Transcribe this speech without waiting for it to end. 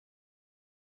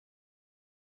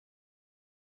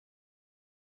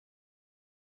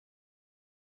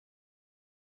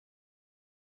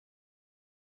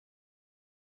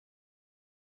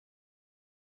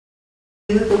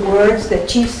The words that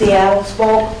Chief Seattle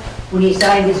spoke when he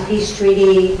signed his peace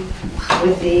treaty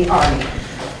with the Army.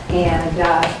 And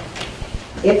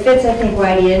it fits, I think,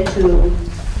 right into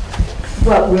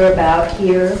what we're about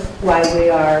here, why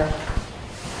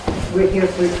we're here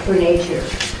for nature.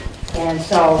 And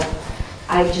so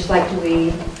I'd just like to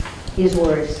read his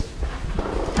words.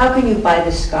 How can you buy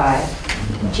the sky?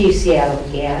 Chief Seattle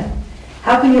began.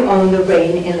 How can you own the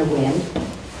rain and the wind?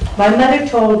 My mother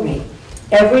told me,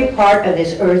 every part of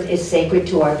this earth is sacred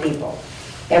to our people.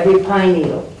 Every pine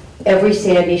needle, every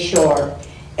sandy shore,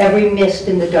 every mist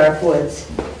in the dark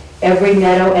woods, every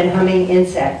meadow and humming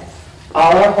insect,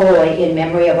 all are holy in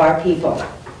memory of our people.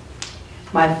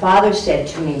 My father said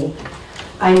to me,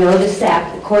 I know the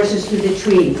sap that courses through the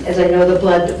trees as I know the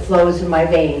blood that flows in my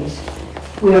veins.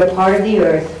 We are part of the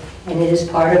earth, and it is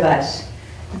part of us.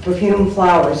 The perfumed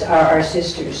flowers are our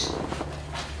sisters.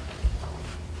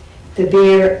 The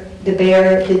bear, the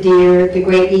deer, the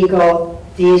great eagle,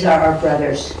 these are our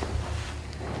brothers.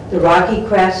 The rocky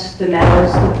crests, the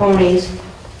meadows, the ponies,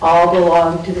 all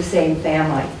belong to the same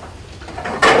family.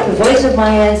 The voice of my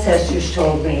ancestors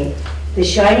told me, the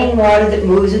shining water that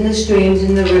moves in the streams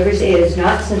and the rivers is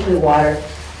not simply water,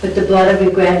 but the blood of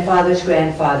your grandfather's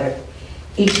grandfather.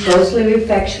 Each ghostly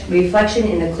reflection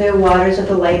in the clear waters of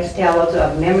the lakes tells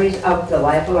of memories of the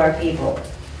life of our people.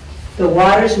 The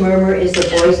water's murmur is the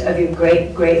voice of your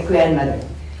great-great-grandmother.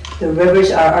 The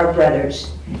rivers are our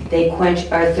brothers. They quench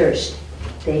our thirst.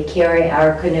 They carry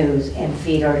our canoes and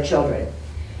feed our children.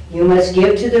 You must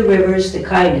give to the rivers the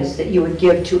kindness that you would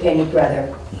give to any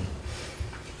brother.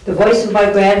 The voice of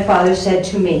my grandfather said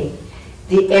to me,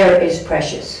 the air is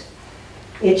precious.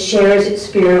 It shares its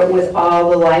spirit with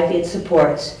all the life it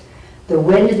supports. The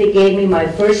wind that gave me my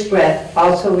first breath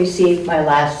also received my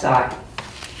last sigh.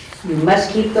 You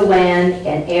must keep the land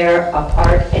and air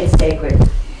apart and sacred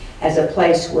as a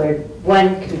place where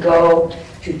one can go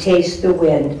to taste the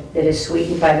wind that is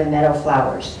sweetened by the meadow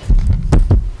flowers.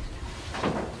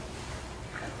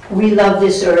 We love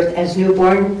this earth as a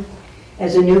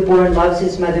newborn loves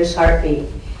his mother's heartbeat.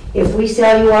 If we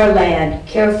sell you our land,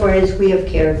 care for it as we have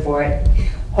cared for it.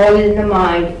 Hold it in the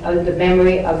mind of the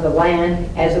memory of the land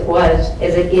as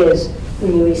it is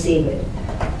when you receive it.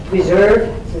 Preserve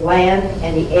the land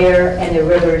and the air and the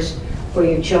rivers for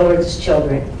your children's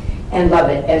children, and love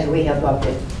it as we have loved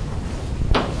it.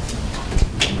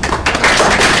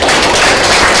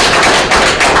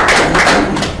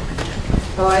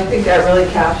 Well, I think that really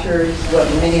captures what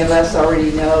many of us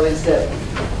already know, is that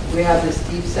we have this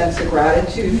deep sense of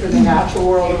gratitude for the natural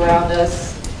world around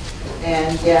us,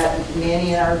 and yet many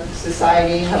in our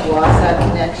society have lost that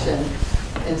connection.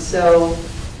 And so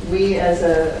we as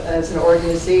an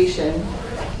organization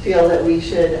feel that we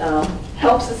should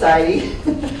help society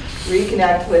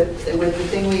reconnect with the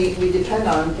thing we depend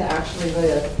on to actually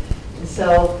live. And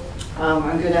so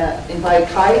I'm going to invite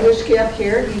Hauschke up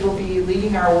here. He will be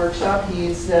leading our workshop. He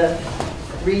is the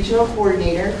regional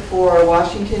coordinator for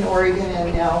Washington, Oregon,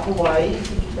 and now Hawaii. I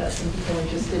think you've got some people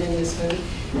interested in this movie.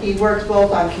 He works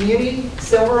both on community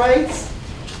civil rights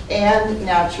and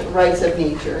natural rights of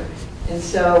nature. And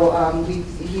so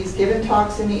he's given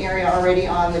talks in the area already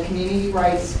on the community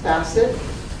rights facet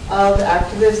of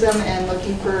activism and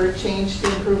looking for change to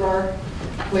improve our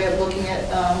way of looking at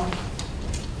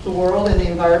the world and the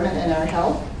environment and our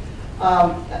health.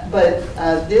 But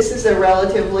this is a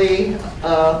relatively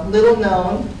little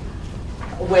known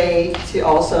way to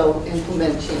also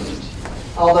implement change.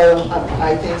 Although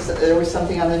I think there was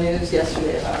something on the news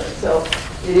yesterday about it. So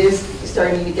it is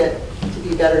starting to get to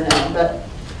be better now. But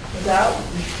without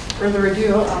further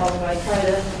ado, I try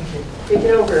to take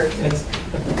it over. Thanks.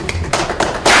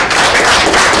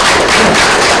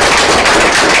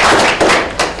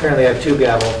 Apparently I have two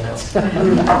gavels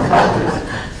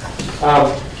now.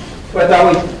 What I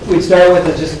thought we'd start with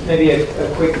is just maybe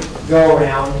a quick go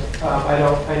around.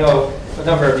 I know a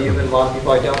number of you, but a lot of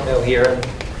people I don't know here,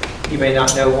 and you may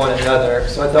not know one another.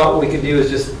 So I thought what we could do is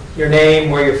just your name,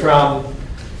 where you're from,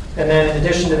 and then in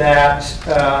addition to that,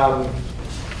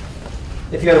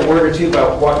 if you had a word or two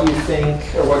about what you think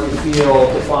or what you feel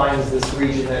defines this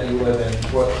region that you live in,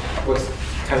 what's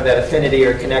kind of that affinity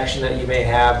or connection that you may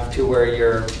have to where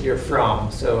you're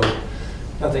from. So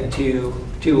nothing too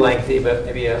lengthy, but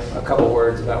maybe a couple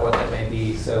words about what that may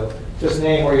be. So just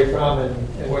name where you're from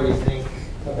and what you think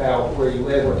about where you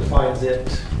live, what defines it,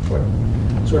 what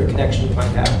sort of connection you might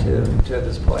have to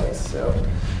this place. So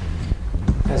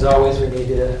as always, we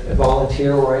need a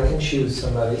volunteer, or I can choose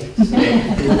somebody. So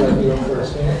you let me go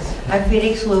first. I'm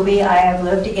Phoenix Luby. I have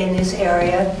lived in this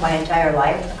area my entire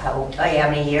life. I won't tell you how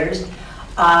many years.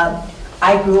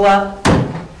 I grew up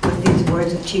with these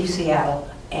words of Chief Seattle.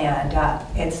 And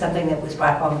it's something that was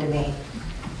brought home to me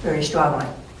very strongly.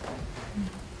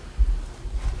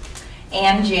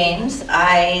 Ann James.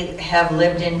 I have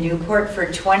lived in Newport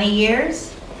for 20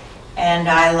 years, and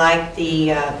I like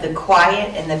the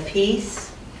quiet and the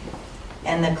peace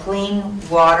and the clean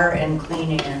water and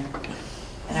clean air,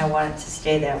 and I want it to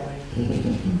stay that way.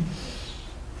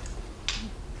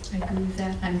 I agree with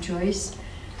that. I'm Joyce.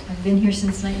 I've been here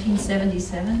since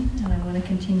 1977, and I want to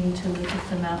continue to look at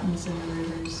the mountains and the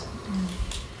rivers and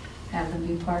have them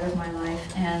be part of my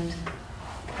life and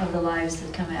of the lives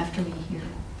that come after me here.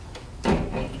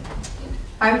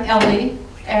 I'm Ellie,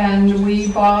 and we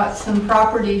bought some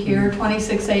property here,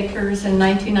 26 acres in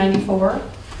 1994.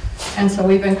 And so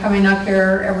we've been coming up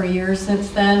here every year since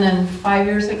then, and 5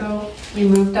 years ago we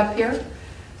moved up here.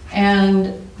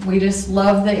 And we just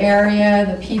love the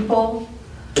area, the people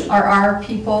are our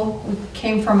people. We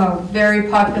came from a very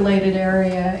populated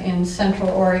area in Central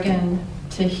Oregon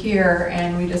to here,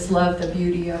 and we just love the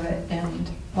beauty of it and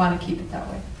want to keep it that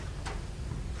way.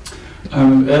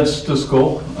 I'm Ed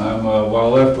Stiskel. I'm a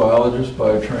wildlife biologist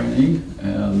by training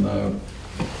and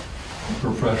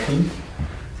profession.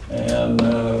 And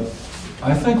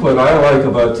I think what I like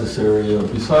about this area,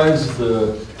 besides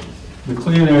the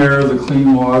clean air, the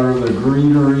clean water, the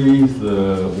greenery,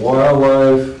 the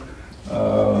wildlife,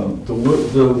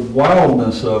 the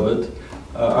wildness of it,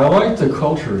 I like the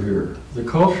culture here. The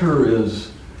culture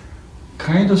is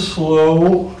kind of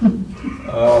slow,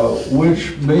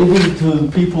 which maybe to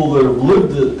the people that have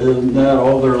lived in that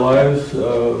all their lives,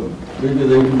 maybe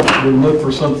they would look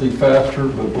for something faster,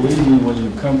 but believe me, when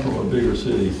you come from a bigger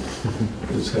city,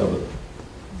 it's heaven.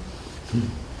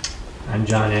 I'm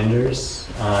John Enders.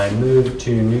 I moved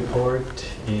to Newport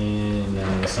in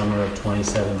the summer of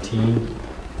 2017,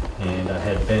 and I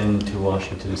had been to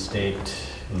Washington State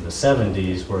in the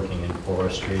 70s working in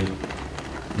forestry.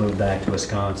 Moved back to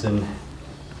Wisconsin,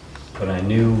 but I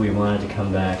knew we wanted to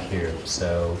come back here,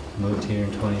 so moved here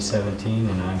in 2017,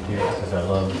 and I'm here because I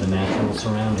love the natural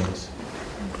surroundings.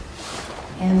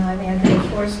 And I'm Andrea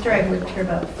Forster. I've lived here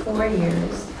about 4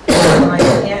 years. Like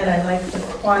Ed, I like the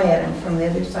quiet. I'm from the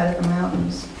other side of the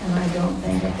mountains, and I don't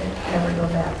think I could ever go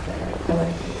back there. I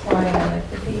like the quiet, I like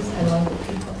the peace, I love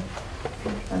the people.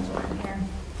 That's why I'm here.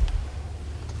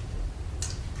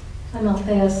 I'm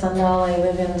Althea Sundal. I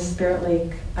live in Spirit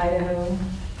Lake, Idaho.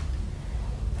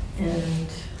 And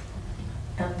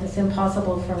it's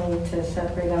impossible for me to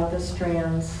separate out the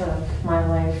strands of my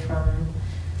life from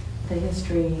the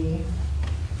history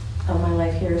of my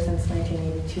life here since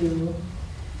 1982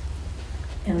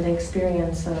 and the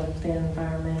experience of the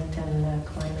environment and the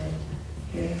climate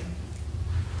here.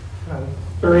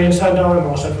 Maureen Sundal, I'm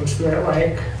also from Spirit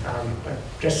Lake. I'd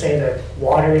just say that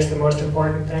water is the most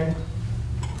important thing.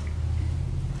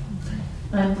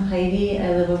 I'm Heidi. I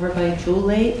live over by Jewel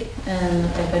Lake, and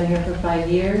I've been here for 5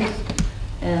 years.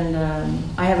 And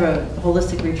I have a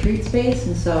holistic retreat space,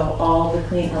 and so all the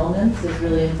clean elements is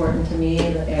really important to me: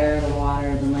 the air, the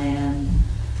water, the land,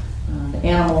 the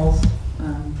animals.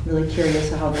 I'm really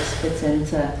curious how this fits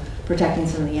into protecting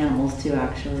some of the animals too,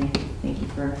 actually. Thank you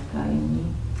for having me.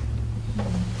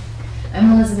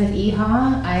 I'm Elizabeth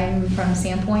Eha. I'm from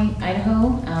Sandpoint,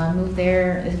 Idaho. Moved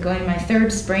there, is going my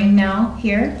 3rd spring now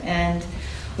here, and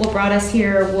what brought us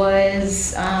here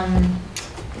was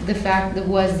the fact that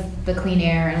was the clean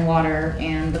air and water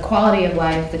and the quality of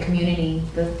life, the community,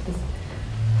 the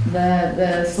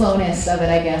slowness of it,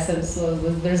 I guess.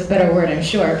 There's a better word, I'm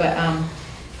sure, but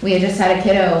we had just had a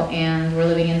kiddo and we're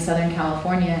living in Southern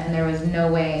California, and there was no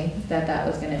way that that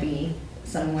was going to be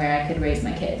somewhere I could raise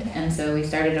my kid. And so we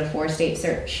started a 4-state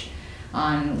search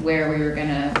on where we were going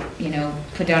to,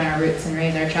 put down our roots and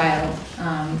raise our child.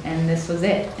 And this was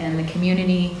it. And the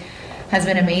community has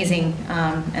been amazing.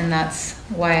 And that's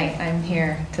why I'm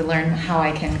here, to learn how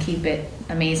I can keep it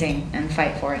amazing and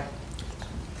fight for it.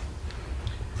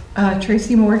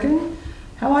 Tracy Morgan.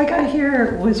 How I got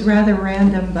here was rather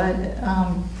random, but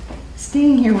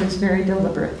staying here was very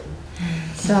deliberate.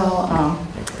 So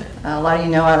a lot of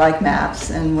you know I like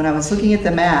maps, and when I was looking at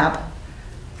the map,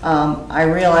 I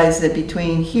realized that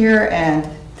between here and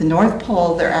the North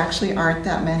Pole, there actually aren't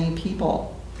that many people.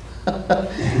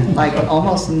 Like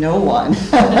almost no one,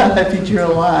 if you drew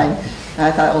a line. And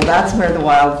I thought, well, that's where the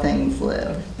wild things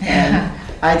live. And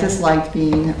I just liked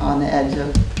being on the edge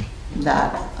of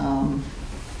that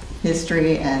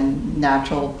history and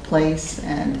natural place,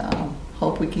 and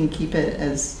hope we can keep it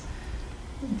as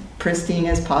pristine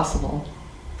as possible.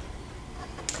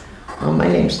 My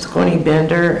name's Connie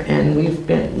Bender, and we've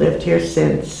lived here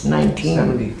since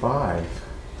 1975.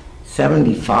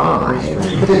 75.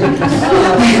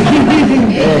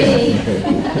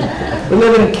 We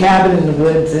live in a cabin in the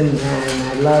woods, and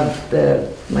I love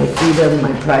my freedom,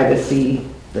 my privacy,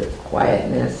 the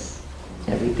quietness,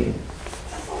 everything.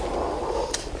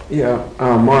 Yeah,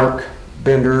 Mark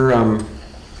Bender,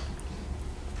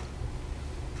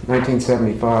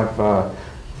 1975,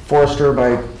 forester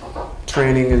by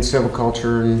training in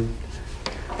silviculture and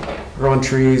growing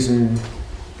trees and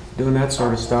doing that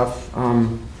sort of stuff.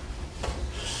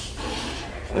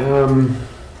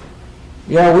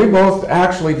 Yeah, we both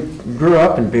actually grew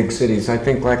up in big cities, I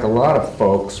think like a lot of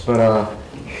folks, but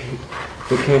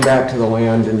we came back to the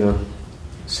land in the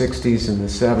 60s and the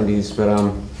 70s,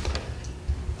 but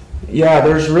yeah,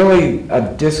 there's really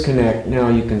a disconnect now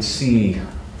you can see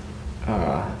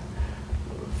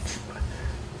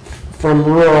from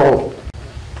rural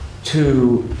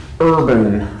to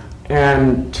urban,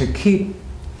 and to keep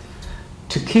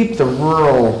the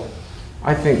rural,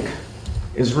 I think,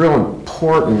 is real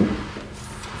important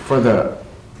for the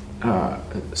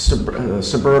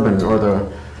suburban or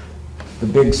the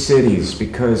big cities,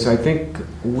 because I think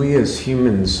we as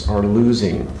humans are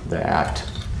losing that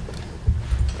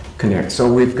connect.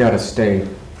 So we've got to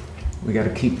we got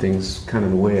to keep things kind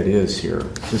of the way it is here,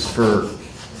 just for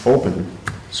open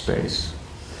space.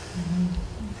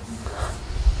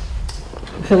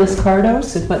 Phyllis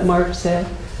Cardos is what Mark said,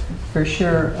 for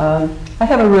sure. I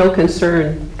have a real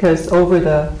concern because over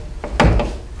the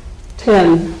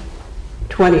 10,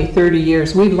 20, 30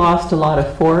 years, we've lost a lot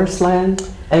of forest land,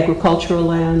 agricultural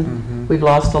land. Mm-hmm. We've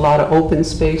lost a lot of open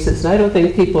spaces, and I don't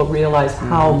think people realize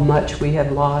how much we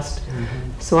have lost. Mm-hmm.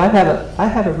 So I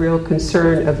have a real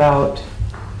concern about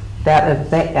that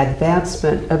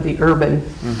advancement of the urban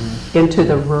into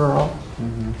the rural.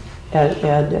 Mm-hmm.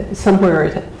 And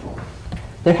somewhere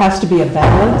there has to be a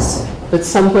balance, but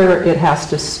somewhere it has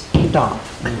to stop.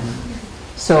 Mm-hmm.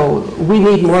 So we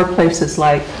need more places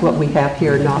like what we have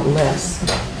here, not less.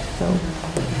 So.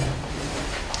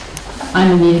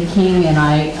 I'm Anita King, and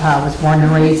I was born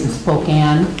and raised in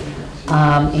Spokane,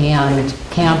 and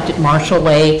camped at Marshall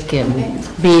Lake and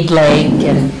Bead Lake,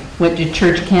 and went to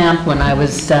church camp when I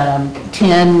was 10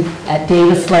 at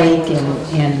Davis Lake,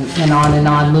 and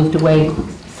on. Moved away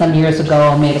some years ago.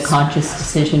 I made a conscious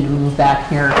decision to move back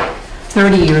here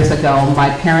 30 years ago. My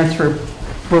parents were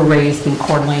raised in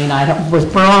Coeur d'Alene, Idaho. Was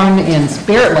born in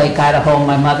Spirit Lake, Idaho.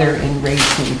 My mother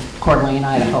raised in Coeur d'Alene,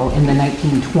 Idaho in the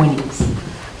 1920s.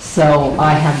 So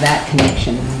I have that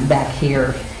connection back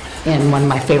here. And one of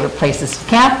my favorite places to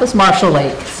camp was Marshall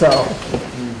Lake. So.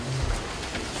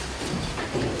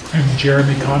 I'm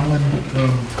Jeremy Conlon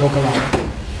from Coquelin.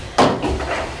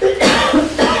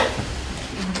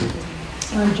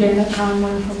 I'm Janet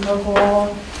Conlon from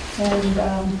Coquelin, and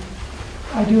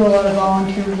I do a lot of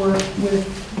volunteer work with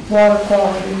water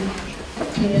quality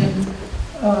in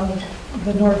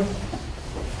the North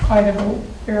Idaho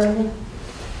area.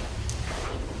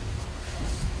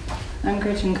 I'm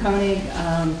Gretchen Koenig.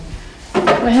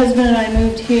 My husband and I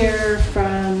moved here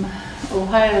from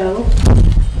Ohio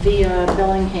via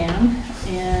Bellingham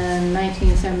in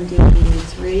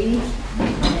 1973,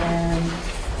 and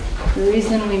the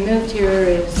reason we moved here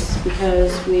is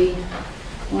because we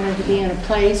wanted to be in a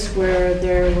place where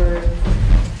there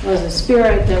was a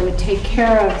spirit that would take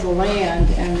care of the land,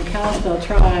 and the Kalispel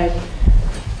tribe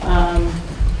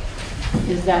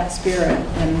is that spirit,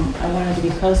 and I wanted to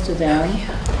be close to them,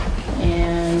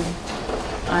 and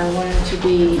I wanted to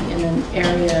be in an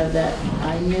area that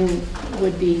I knew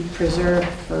would be preserved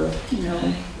for,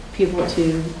 people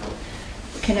to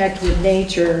connect with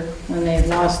nature when they've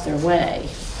lost their way,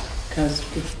 because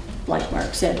like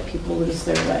Mark said, people lose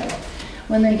their way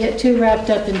when they get too wrapped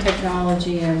up in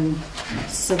technology and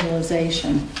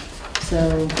civilization.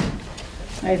 So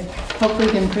I hope we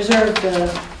can preserve the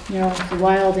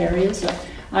wild areas.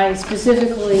 I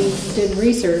specifically did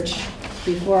research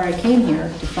before I came here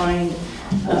to find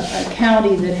a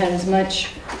county that had as much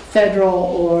federal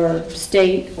or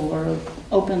state or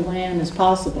open land as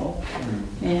possible,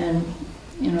 and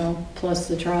plus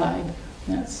the tribe.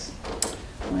 That's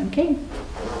why I came,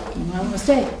 and I want to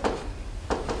stay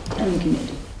in the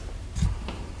community.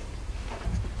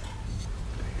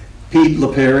 Pete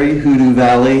LaPerry, Hoodoo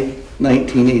Valley,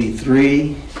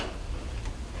 1983.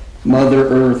 Mother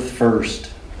Earth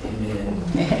first.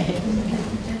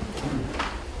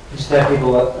 Just have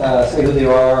people say who they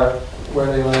are, where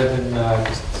they live, and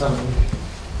just some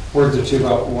words or two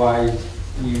about why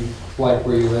you like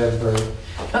where you live. Or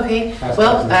okay,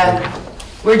 well,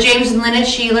 we're James and Lynette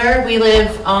Sheeler. We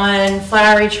live on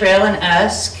Flowery Trail in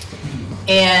Usk,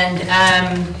 and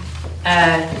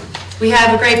we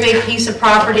have a great big piece of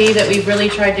property that we've really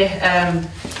tried to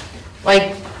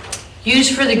like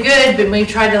used for the good, but we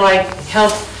tried to like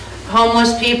help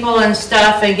homeless people and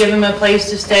stuff and give them a place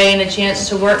to stay and a chance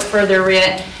to work for their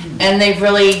rent. And they've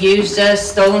really used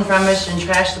us, stolen from us, and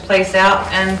trashed the place out.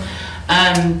 And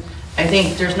I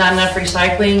think there's not enough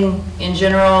recycling in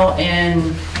general,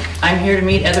 and I'm here to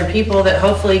meet other people that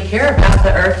hopefully care about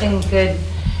the earth and could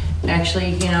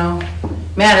actually, you know,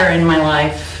 matter in my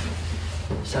life.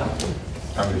 So.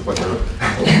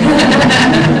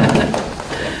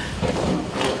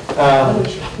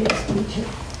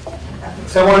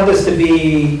 So I wanted this to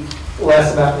be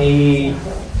less about me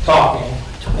talking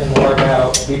and more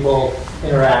about people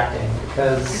interacting,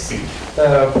 because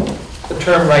the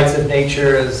term rights of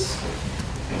nature is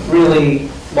really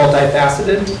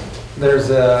multifaceted. There's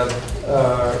a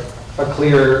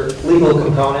clear legal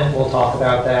component. We'll talk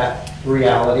about that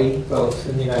reality, both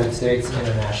in the United States and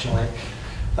internationally.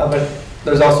 But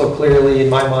there's also clearly, in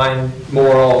my mind,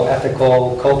 moral,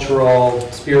 ethical, cultural,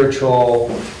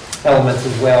 spiritual elements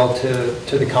as well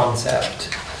to the concept.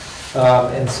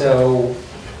 And so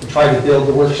we tried to build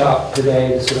the workshop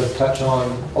today to sort of touch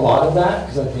on a lot of that,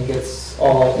 because I think it's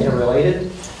all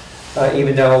interrelated,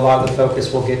 even though a lot of the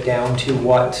focus will get down to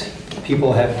what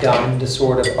people have done to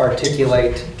sort of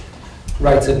articulate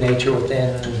rights of nature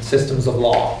within systems of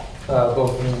law,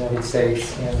 both in the United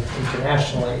States and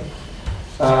internationally.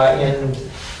 And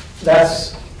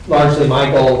that's largely my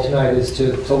goal tonight, is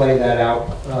to lay that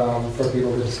out for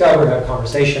people to discover, have a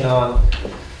conversation on,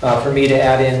 for me to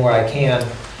add in where I can.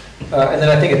 And then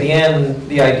I think at the end,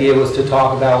 the idea was to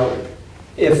talk about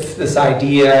if this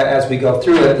idea, as we go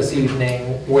through it this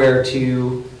evening, were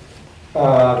to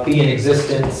be in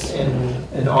existence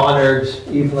and honored,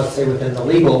 even let's say within the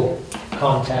legal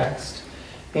context,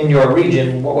 in your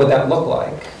region, what would that look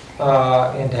like?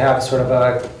 And to have sort of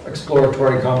an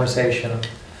exploratory conversation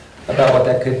about what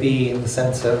that could be in the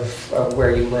sense of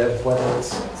where you live, whether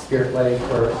it's Spirit Lake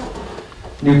or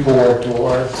Newport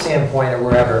or Sandpoint or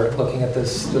wherever, looking at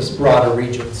this broader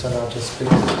region, so not just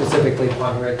specifically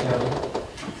Pend Oreille County.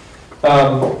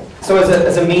 So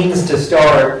as a means to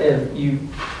start, you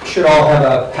should all have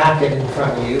a packet in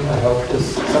front of you, I hope.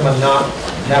 Does someone not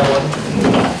have one?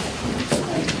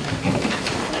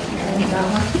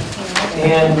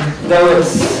 And though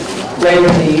it's late in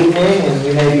the evening and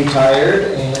you may be tired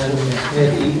and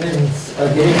mid-evening's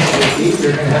getting sleepy,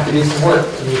 you're going to have to do some work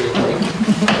immediately.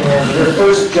 And your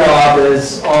first job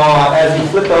is, as you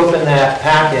flip open that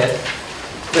packet,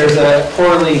 there's a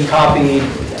poorly copied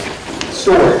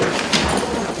story.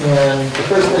 And the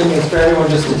first thing is for everyone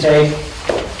just to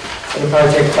it'll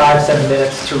probably take 5-7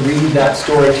 minutes to read that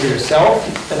story to yourself.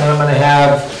 And then I'm going to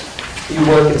have you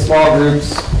work in small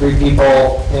groups, 3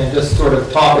 people, and just sort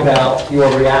of talk about your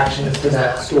reactions to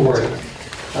that story.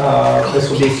 This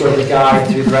will be sort of a guide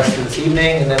through the rest of this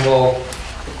evening, and then we'll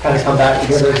kind of come back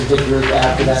together as a big group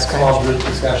after that small group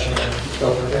discussion and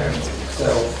go from there.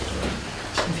 So,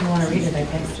 if you want to read it, I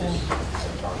can too.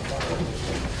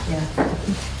 Yeah.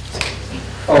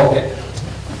 Oh, okay.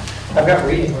 I've got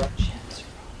reading.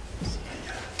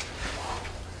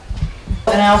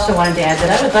 And I also wanted to add that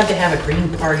I would love to have a Green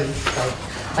Party.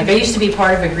 Like, I used to be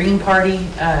part of a Green Party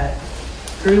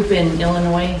group in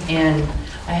Illinois, and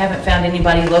I haven't found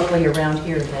anybody locally around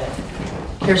here that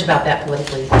cares about that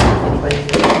politically. Anybody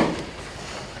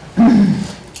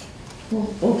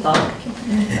We'll talk.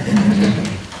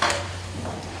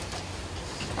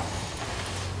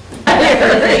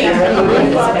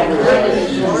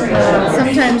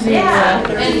 Sometimes you,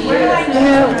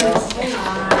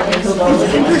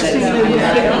 it's interesting that we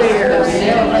get bears.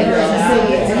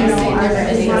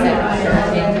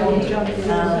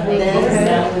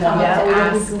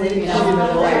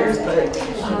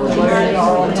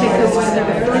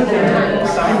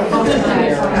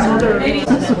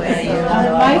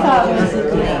 My thought was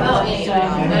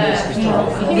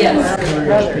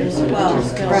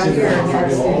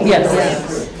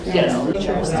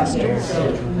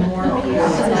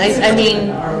I mean,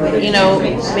 you know,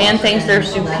 man thinks they're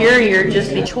superior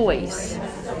just by choice.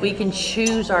 We can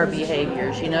choose our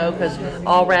behaviors, you know, because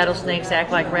all rattlesnakes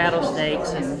act like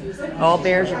rattlesnakes and all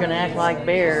bears are going to act like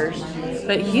bears.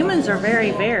 But humans are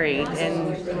very varied,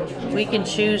 and we can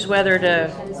choose whether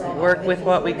to work with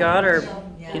what we got or,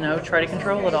 you know, try to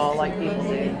control it all like people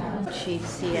do. Chief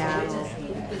Seattle.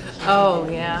 Oh,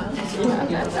 yeah.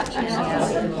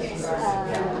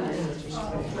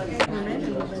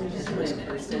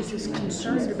 Is just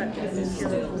concerned about taking care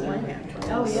of the land.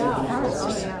 Oh, yeah.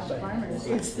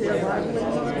 It's their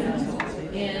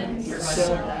livelihood. And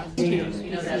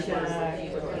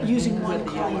using one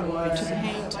color to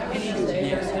paint any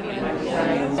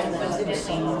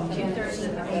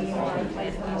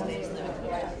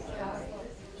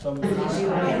They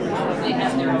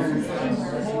have their own.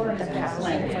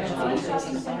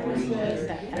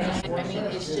 I mean,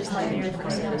 it's just like every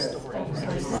set of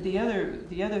stories.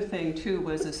 The other thing too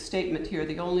was a statement here,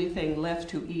 the only thing left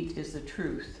to eat is the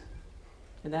truth.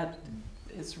 And that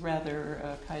is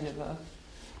rather kind of a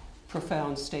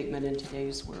profound statement in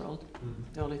today's world.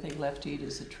 The only thing left to eat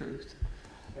is the truth.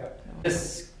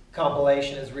 This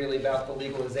compilation is really about the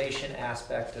legalization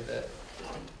aspect of it.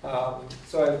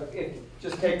 So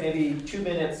just take maybe 2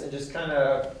 minutes and just kind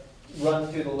of run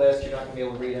through the list. You're not going to be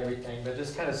able to read everything, but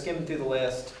just kind of skim through the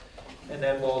list, and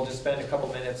then we'll just spend a couple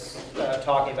minutes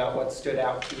talking about what stood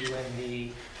out to you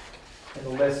in the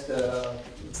list.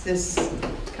 It's this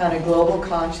kind of global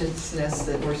consciousness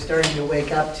that we're starting to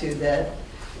wake up to, that,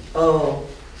 oh,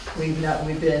 we have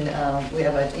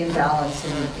an imbalance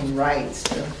in rights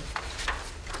of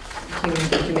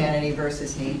humanity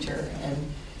versus nature, and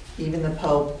even the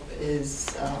Pope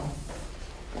is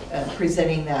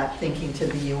presenting that thinking to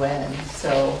the UN.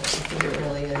 So I think it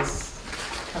really is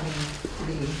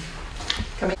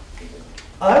coming.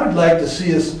 I would like to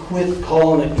see us quit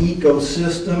calling it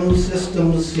ecosystem.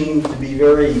 Systems seem to be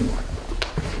very,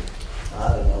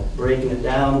 I don't know, breaking it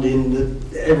down into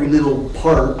every little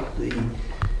part, the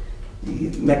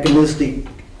mechanistic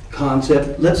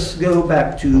concept. Let's go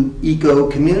back to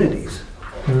eco-communities.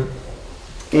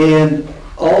 And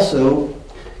also,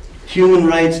 human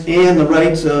rights and the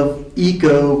rights of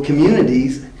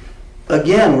eco-communities,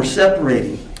 again, we're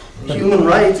separating. Human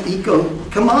rights,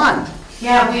 come on.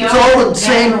 Yeah, we it's are all the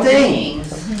same natural thing.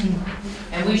 beings,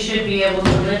 and we should be able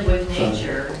to live with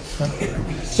nature.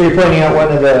 So you're pointing out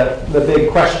one of the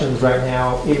big questions right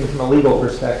now, even from a legal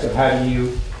perspective. How do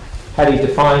you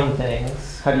define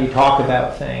things? How do you talk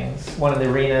about things? One of the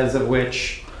arenas of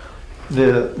which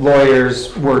the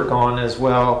lawyers work on as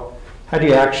well. How do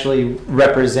you actually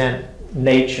represent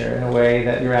nature in a way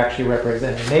that you're actually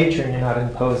representing nature and you're not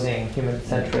imposing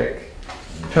human-centric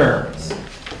terms?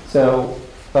 So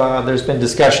there's been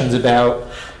discussions about,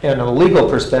 in a legal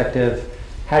perspective,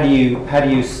 how do you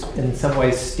in some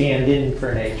ways stand in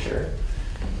for nature?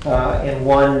 And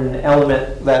one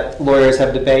element that lawyers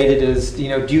have debated is, do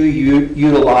you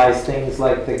utilize things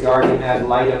like the guardian ad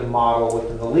litem model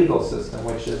within the legal system,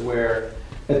 which is where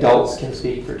adults can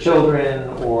speak for children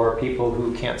or people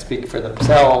who can't speak for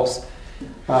themselves.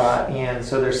 And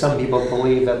so there's some people who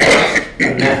believe that that's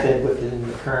a method within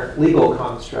the current legal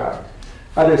construct.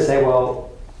 Others say,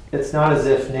 well, it's not as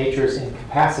if nature is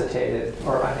incapacitated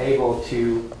or unable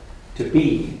to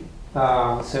be.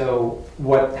 So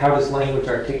how does language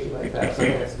articulate that? So I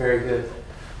think that's a very good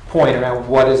point around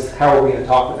how are we going to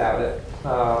talk about it?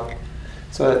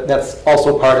 So that's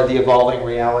also part of the evolving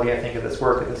reality, I think, of this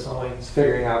work at this moment, is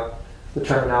figuring out the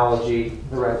terminology,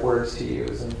 the right words to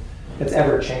use, and it's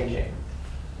ever changing.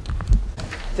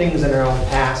 Things in our own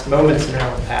past, moments in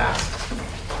our own past,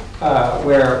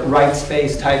 where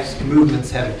rights-based types of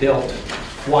movements have built.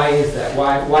 Why is that?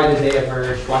 Why did they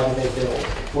emerge? Why did they build?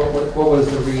 What was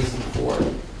the reason for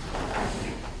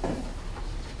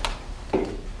it?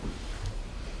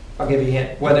 I'll give you a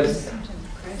hint.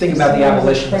 Think about the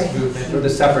abolitionist movement, or the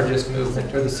suffragist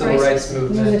movement, or the civil rights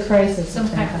movement. There's a crisis. Some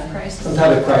type of crisis. Some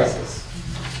type of crisis.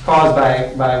 Caused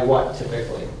by what,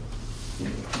 typically?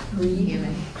 Greed.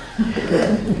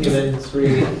 Humans,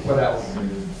 greed, what else?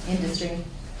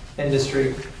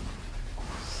 Industry.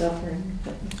 Suffering.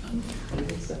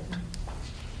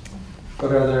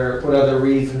 What other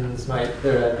reasons might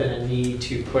there have been a need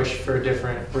to push for a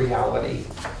different reality?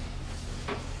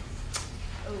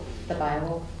 The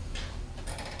Bible.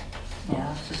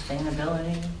 Yeah,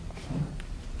 sustainability.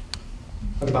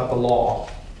 What about the law?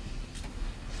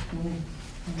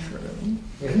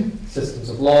 True. Systems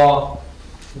of law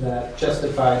that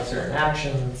justified certain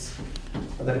actions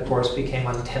that, of course, became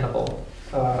untenable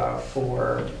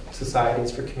for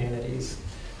societies, for communities,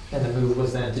 and the move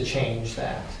was then to change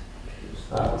that.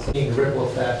 So seeing the ripple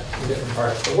effect in different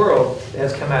parts of the world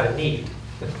has come out of need.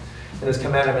 It has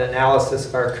come out of an analysis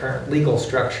of our current legal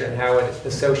structure and how it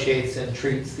associates and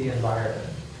treats the environment.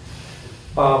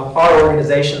 Our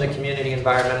organization, the Community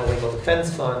Environmental Legal Defense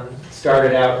Fund,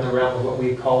 started out in the realm of what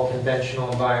we call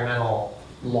conventional environmental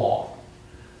law.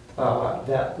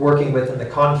 That working within the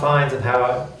confines of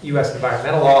how U.S.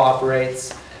 environmental law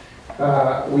operates,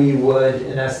 we would,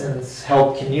 in essence,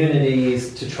 help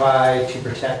communities to try to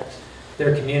protect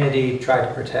their community, try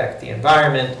to protect the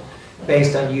environment,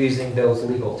 based on using those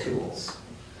legal tools.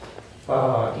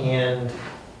 And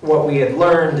what we had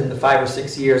learned in the 5 or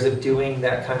 6 years of doing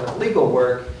that kind of legal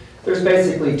work, there's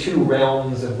basically 2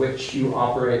 realms of which you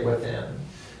operate within.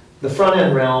 The front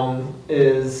end realm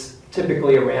is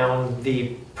typically around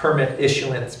the permit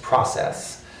issuance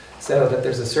process. So that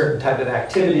there's a certain type of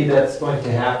activity that's going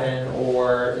to happen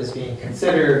or is being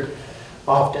considered.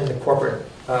 Often the corporate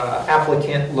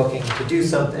applicant looking to do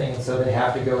something, so they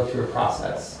have to go through a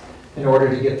process in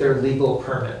order to get their legal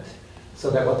permit,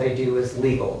 so that what they do is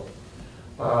legal.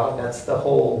 That's the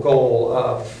whole goal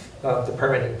of the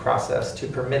permitting process, to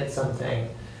permit something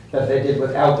that if they did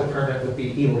without the permit would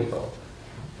be illegal.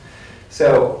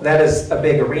 So that is a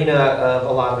big arena of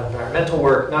a lot of environmental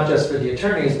work, not just for the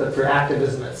attorneys, but for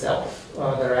activism itself.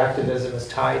 Their activism is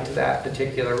tied to that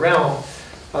particular realm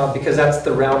because that's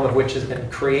the realm of which has been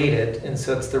created, and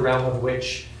so it's the realm of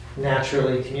which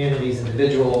naturally communities,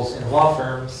 individuals, and law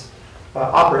firms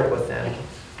operate within,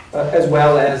 as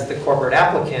well as the corporate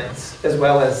applicants, as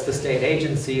well as the state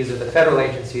agencies or the federal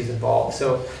agencies involved.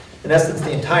 So in essence,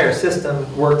 the entire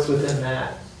system works within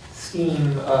that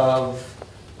scheme of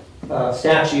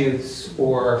statutes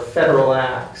or federal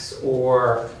acts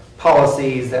or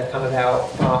policies that come about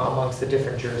amongst the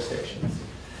different jurisdictions.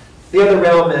 The other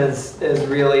realm is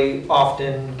really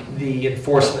often the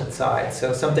enforcement side.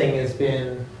 So something has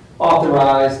been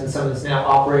authorized and someone's now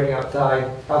operating outside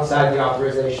the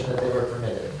authorization that they were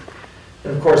permitted.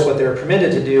 And of course, what they were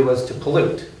permitted to do was to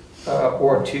pollute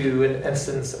or to, in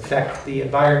essence, affect the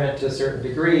environment to a certain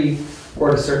degree or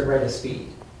at a certain rate of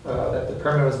speed. That the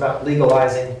permit was about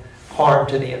legalizing harm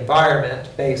to the environment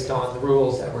based on the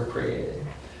rules that were created.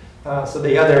 So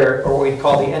the other, or what we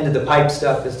call the end of the pipe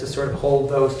stuff, is to sort of hold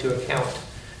those to account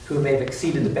who may have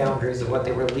exceeded the boundaries of what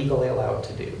they were legally allowed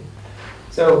to do.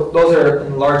 So those are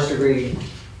in large degree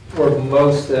where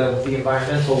most of the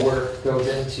environmental work goes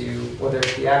into, whether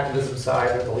it's the activism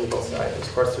side or the legal side.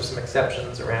 Of course, there's some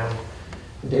exceptions around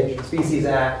Endangered Species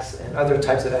Acts and other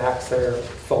types of acts that are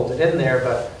folded in there,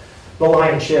 but the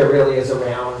lion's share really is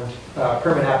around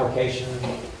permit application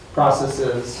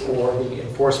processes or the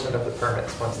enforcement of the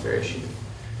permits once they're issued.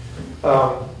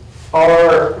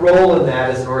 Our role in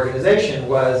that as an organization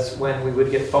was when we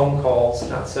would get phone calls,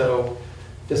 not so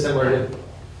dissimilar to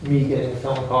me getting a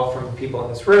phone call from people in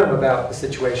this room about the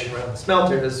situation around the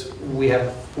smelters. We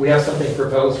have something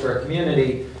proposed for a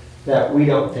community that we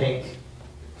don't think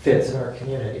fits in our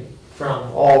community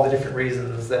from all the different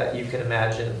reasons that you can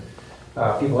imagine.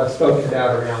 People have spoken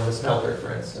about around the smelter,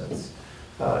 for instance.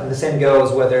 And the same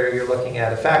goes whether you're looking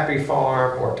at a factory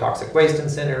farm or a toxic waste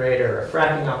incinerator, or a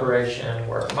fracking operation,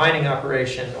 or a mining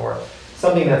operation, or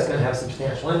something that's going to have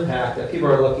substantial impact, that people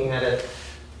are looking at it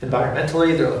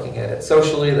environmentally, they're looking at it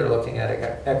socially, they're looking at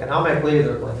it economically,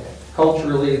 they're looking at it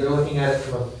culturally, they're looking at it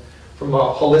from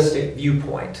a holistic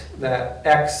viewpoint, that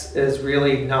X is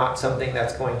really not something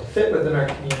that's going to fit within our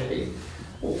community.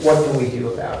 What can we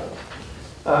do about it?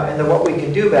 And then what we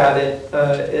can do about it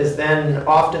is then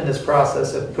often this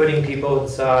process of putting people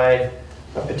inside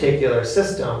a particular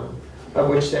system, of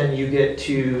which then you get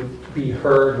to be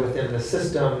heard within the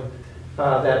system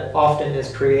that often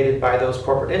is created by those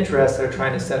corporate interests that are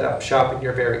trying to set up shop in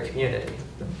your very community.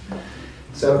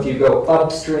 So if you go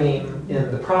upstream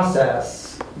in the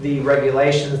process, the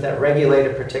regulations that regulate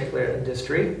a particular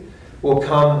industry will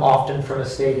come often from a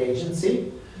state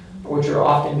agency, which are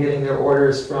often getting their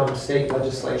orders from state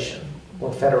legislation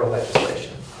or federal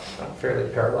legislation, fairly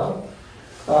parallel.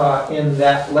 In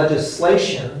that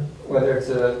legislation, whether it's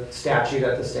a statute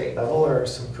at the state level or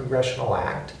some congressional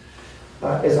act,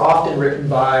 is often written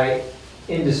by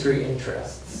industry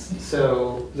interests.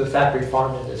 So the factory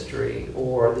farm industry,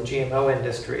 or the GMO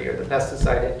industry, or the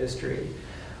pesticide industry,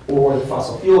 or the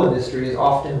fossil fuel industry is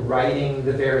often writing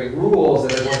the very rules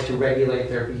that are going to regulate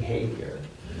their behavior.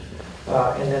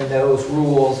 And then those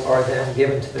rules are then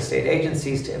given to the state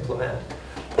agencies to implement,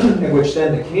 in which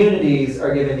then the communities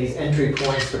are given these entry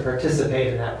points to participate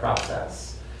in that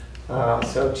process.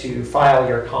 So to file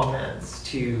your comments,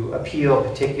 to appeal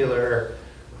particular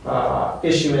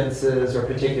issuances or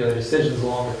particular decisions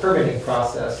along the permitting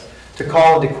process, to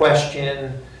call into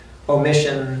question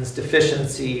omissions,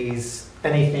 deficiencies,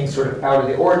 anything sort of out of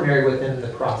the ordinary within the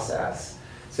process.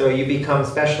 So you become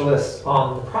specialists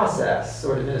on the process,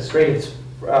 or administrative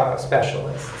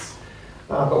specialists.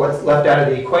 But what's left out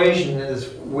of the equation is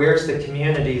where's the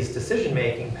community's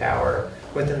decision-making power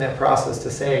within that process to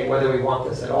say whether we want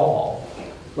this at all,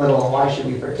 let alone why should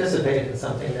we participate in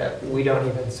something that we don't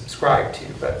even subscribe to.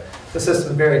 But the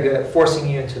system is very good at forcing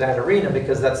you into that arena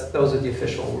because those are the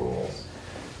official rules.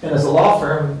 And as a law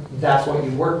firm, that's what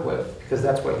you work with because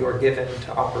that's what you're given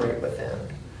to operate within.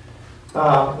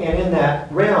 And in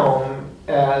that realm,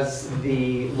 as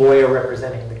the lawyer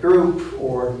representing the group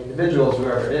or the individuals,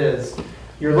 whoever it is,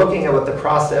 you're looking at what the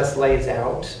process lays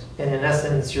out. And in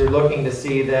essence, you're looking to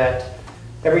see that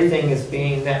everything is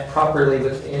being met properly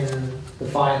within the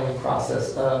filing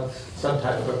process of some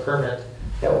type of a permit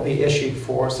that will be issued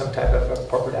for some type of a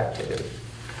corporate activity.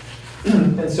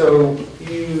 And so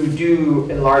you do,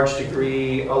 in large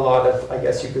degree, a lot of, I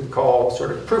guess you could call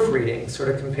sort of proofreading, sort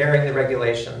of comparing the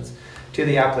regulations to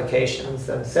the applications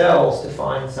themselves to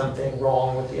find something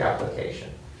wrong with the application,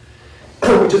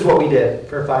 which is what we did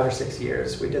for 5 or 6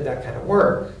 years. We did that kind of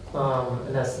work,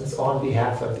 in essence, on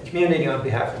behalf of the community, on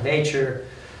behalf of nature,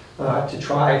 to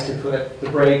try to put the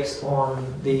brakes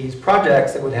on these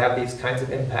projects that would have these kinds of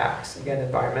impacts, again,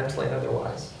 environmentally and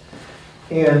otherwise.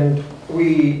 And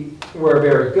we were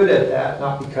very good at that,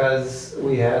 not because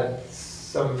we had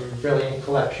some brilliant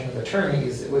collection of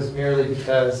attorneys. It was merely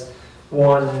because,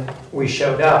 one, we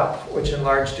showed up, which in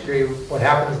large degree, what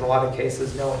happens in a lot of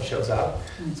cases, no one shows up.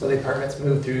 So the permits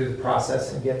move through the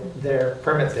process and get their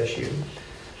permits issued.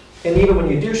 And even when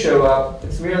you do show up,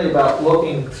 it's merely about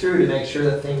looking through to make sure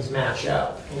that things match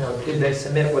up. You know, did they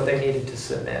submit what they needed to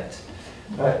submit?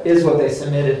 Is what they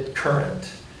submitted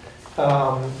current?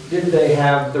 Did they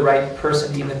have the right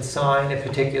person even sign a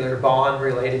particular bond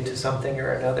related to something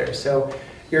or another? So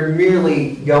you're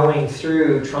merely going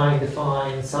through trying to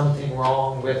find something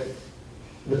wrong with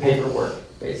the paperwork,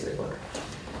 basically.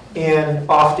 And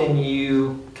often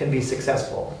you can be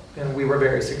successful, and we were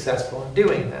very successful in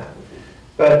doing that.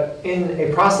 But in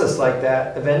a process like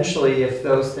that, eventually, if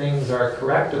those things are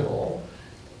correctable,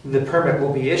 the permit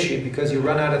will be issued because you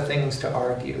run out of things to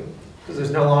argue. Because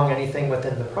there's no longer anything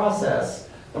within the process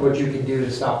of what you can do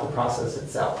to stop the process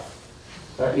itself.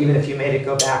 Even if you made it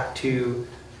go back to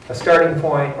a starting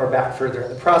point or back further in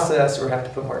the process or have to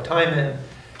put more time in,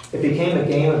 it became a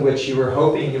game of which you were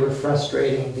hoping you were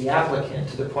frustrating the applicant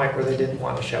to the point where they didn't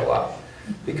want to show up.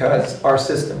 Because our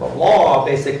system of law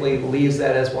basically leaves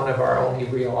that as one of our only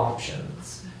real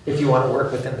options, if you want to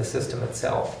work within the system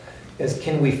itself, is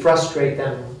can we frustrate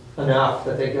them enough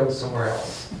that they go somewhere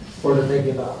else, or that they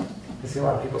give up? I see a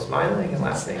lot of people smiling and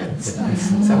laughing. It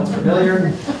sounds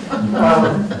familiar.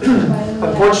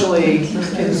 Unfortunately,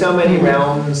 in so many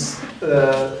realms,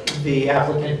 the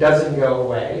applicant doesn't go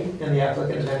away, and the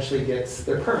applicant eventually gets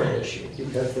their permit issued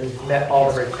because they've met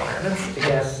all the requirements.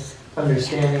 Again,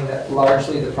 understanding that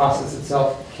largely the process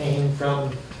itself came from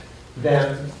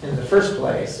them in the first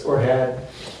place, or had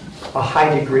a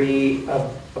high degree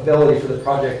of ability for the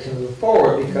project to move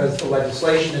forward because the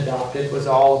legislation adopted was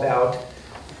all about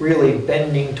really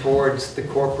bending towards the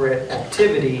corporate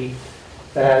activity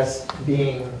as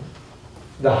being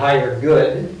the higher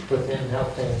good within how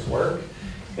things work,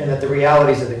 and that the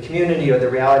realities of the community or the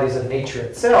realities of nature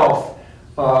itself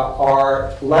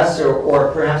are lesser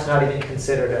or perhaps not even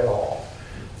considered at all.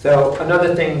 So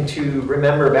another thing to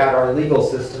remember about our legal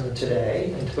system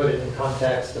today, and to put it in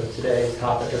context of today's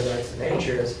topic of rights of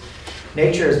nature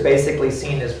is basically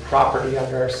seen as property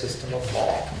under our system of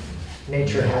law.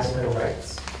 Nature has no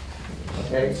rights.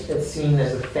 Okay? It's seen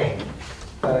as a thing.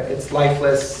 It's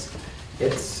lifeless.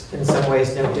 It's in some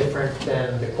ways no different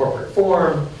than the corporate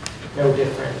form, no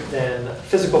different than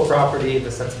physical property in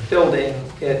the sense of building.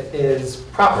 It is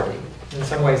property. In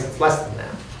some ways, it's less than that.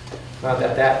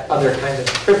 That other kind of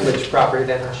privileged property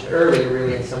that I mentioned earlier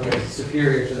really in some ways is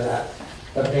superior to that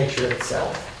of nature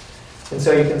itself. And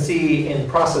so you can see in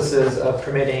processes of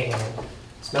permitting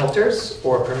smelters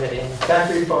or permitting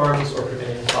factory farms or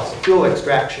permitting fossil fuel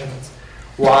extractions,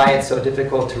 why it's so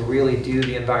difficult to really do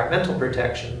the environmental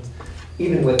protections,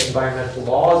 even with environmental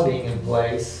laws being in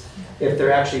place, if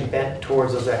they're actually bent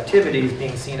towards those activities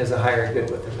being seen as a higher good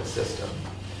within the system.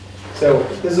 So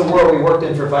this is a world we worked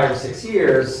in for 5 or 6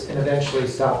 years and eventually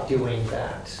stopped doing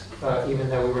that. Even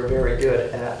though we were very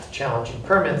good at challenging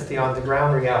permits, the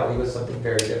on-the-ground reality was something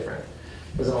very different.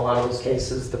 Because in a lot of those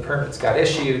cases, the permits got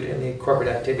issued and the corporate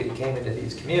activity came into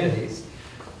these communities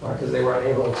because they were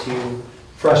unable to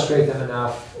frustrate them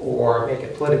enough or make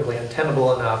it politically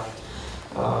untenable enough.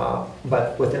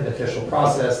 But within the official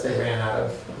process, they ran out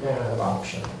of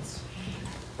options.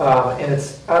 And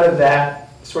it's out of that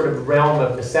sort of realm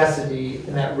of necessity,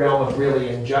 in that realm of really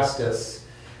injustice,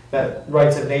 that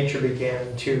rights of nature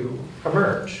began to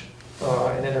emerge.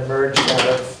 And it emerged out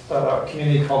of a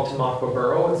community called Tamaqua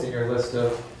Borough. It's in your list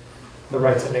of the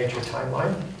rights of nature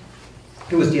timeline,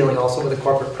 who was dealing also with a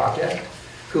corporate project,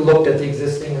 who looked at the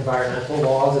existing environmental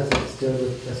laws as it stood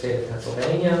with the state of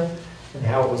Pennsylvania, and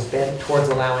how it was bent towards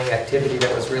allowing activity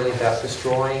that was really about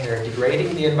destroying or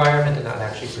degrading the environment and not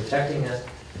actually protecting it.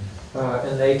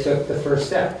 And they took the first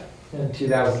step in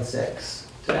 2006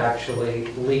 to actually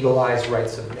legalize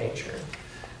rights of nature,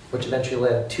 which eventually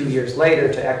led 2 years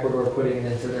later to Ecuador putting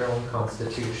it into their own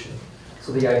constitution.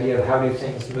 So the idea of how do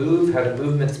things move, how do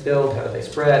movements build, how do they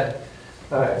spread,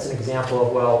 it's an example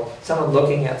of, well, someone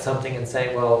looking at something and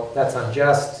saying, well, that's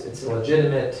unjust, it's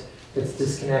illegitimate, it's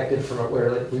disconnected from what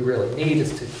we really need,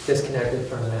 is to disconnect it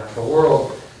from the natural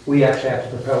world. We actually have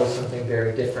to propose something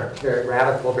very different, very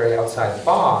radical, very outside the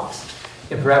box.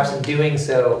 And perhaps in doing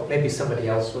so, maybe somebody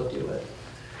else will do it.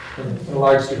 And in a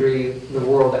large degree, the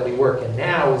world that we work in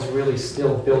now is really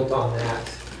still built on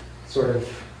that sort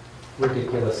of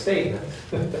ridiculous statement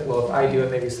that, well, if I do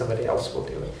it, maybe somebody else will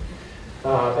do it.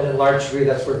 And in large degree,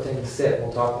 that's where things sit.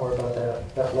 We'll talk more about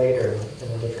that later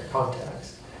in a different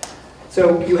context.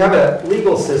 So you have a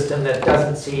legal system that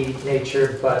doesn't see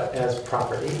nature but as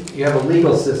property. You have a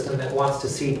legal system that wants to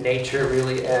see nature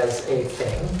really as a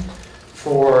thing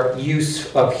for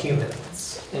use of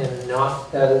humans and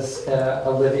not as a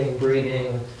living,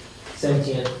 breathing,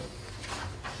 sentient,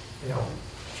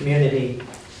 community,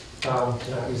 to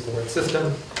not use the word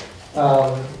system,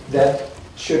 that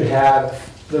should have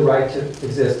the right to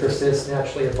exist, persist,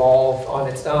 naturally evolve on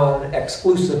its own,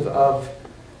 exclusive of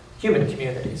human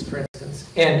communities, for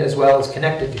instance, and as well as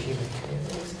connected to human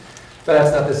communities. But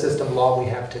that's not the system law we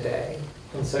have today.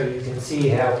 And so you can see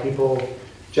how people,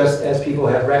 just as people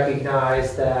have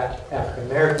recognized that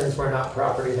African Americans were not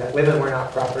property, that women were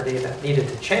not property, that needed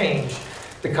to change,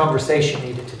 the conversation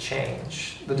needed to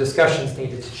change, the discussions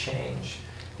needed to change,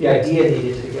 the idea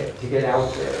needed to get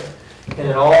out there. And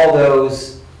in all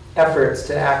those efforts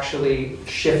to actually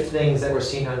shift things that were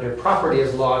seen under property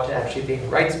as law to actually being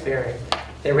rights-bearing,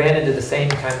 they ran into the same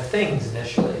kind of things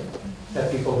initially, that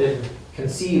people didn't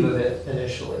conceive of it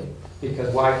initially.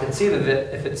 Because why conceive of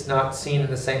it if it's not seen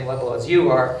in the same level as you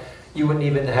are? You wouldn't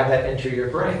even have that enter your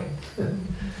brain.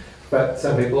 But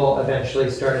some people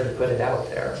eventually started to put it out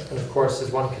there. And of course,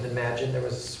 as one can imagine, there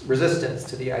was resistance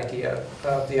to the idea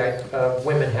of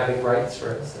women having rights,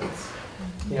 for instance.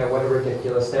 What a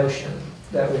ridiculous notion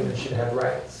that women should have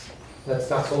rights. That's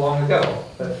not so long ago,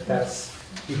 but that's,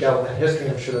 you delve in history,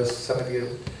 I'm sure there's some of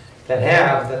you that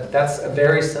have, that's a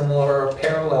very similar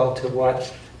parallel to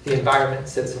what the environment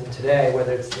sits in today,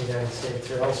 whether it's the United States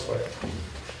or elsewhere.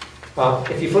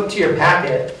 If you flip to your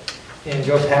packet and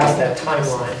go past that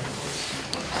timeline,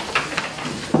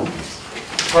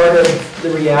 part of the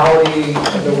reality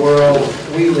of the world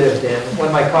we lived in, one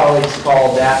of my colleagues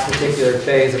called that particular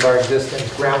phase of our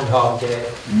existence Groundhog Day.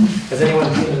 Has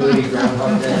anyone seen the movie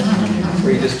Groundhog Day?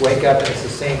 Where you just wake up and it's the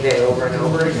same day over and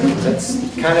over again? That's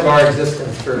kind of our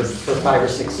existence for 5 or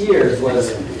 6 years,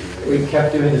 was we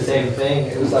kept doing the same thing.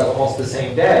 It was like almost the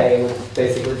same day with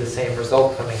basically the same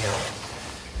result coming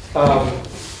out.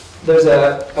 There's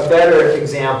a better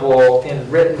example in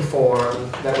written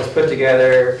form that was put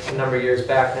together a number of years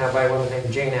back now by a woman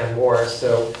named Jane Ann Morris.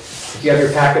 So if you have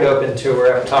your packet open to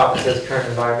her, up top it says Current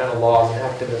Environmental Laws and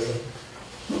Activism,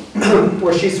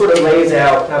 where she sort of lays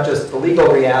out not just the legal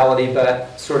reality,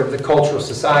 but sort of the cultural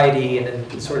society and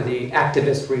then sort of the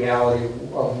activist reality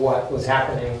of what was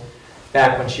happening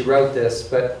back when she wrote this.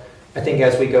 But I think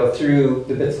as we go through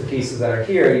the bits and pieces that are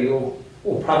here,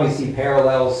 we'll probably see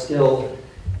parallels still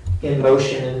in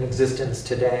motion and in existence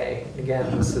today.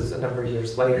 Again, this is a number of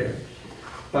years later.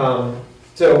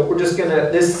 So we're just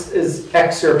this is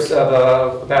excerpts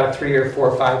of about a 3 or 4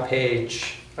 or 5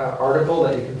 page article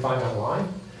that you can find online.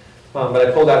 But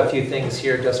I pulled out a few things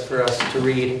here just for us to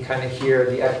read and kind of hear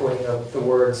the echoing of the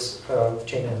words of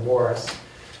Jane Ann Morris.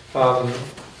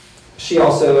 She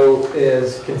also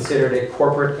is considered a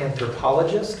corporate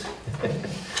anthropologist,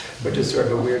 which is sort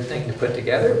of a weird thing to put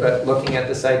together, but looking at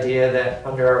this idea that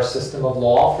under our system of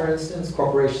law, for instance,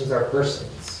 corporations are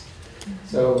persons.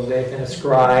 So they've been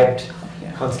ascribed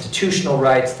constitutional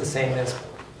rights the same as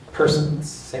persons,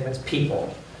 same as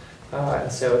people.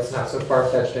 And so it's not so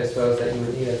far-fetched, I suppose, that you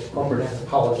would need a corporate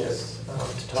anthropologist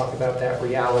to talk about that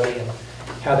reality and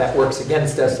how that works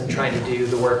against us in trying to do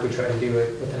the work we try to do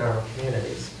within our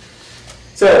communities.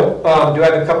 So do I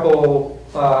have a couple,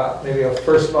 maybe a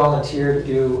first volunteer to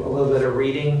do a little bit of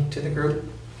reading to the group?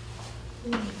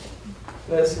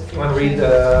 Liz, if you want to read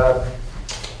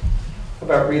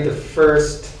read the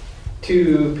first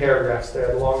 2 paragraphs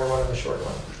there, the longer one and the short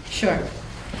one. Sure.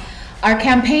 Our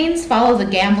campaigns follow the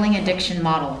gambling addiction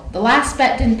model. The last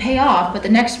bet didn't pay off, but the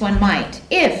next one might.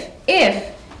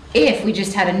 If we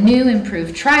just had a new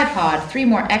improved tripod, 3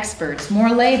 more experts, more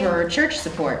labor or church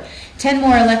support, 10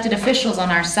 more elected officials on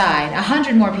our side,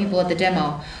 100 more people at the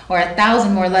demo, or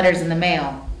 1,000 more letters in the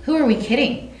mail. Who are we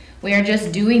kidding? We are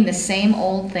just doing the same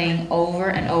old thing over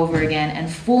and over again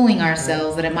and fooling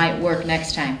ourselves that it might work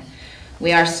next time.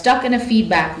 We are stuck in a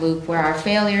feedback loop where our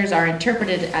failures are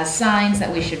interpreted as signs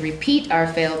that we should repeat our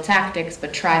failed tactics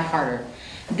but try harder.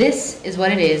 This is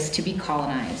what it is to be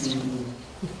colonized.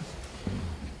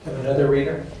 Have another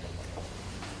reader?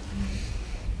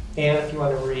 And if you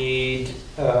want to read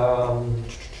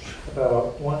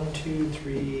about 1, 2,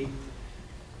 3,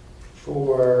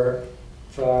 4,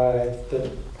 5.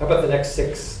 How about the next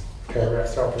 6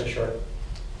 paragraphs? They're all pretty short.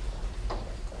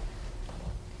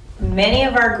 Many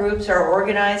of our groups are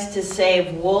organized to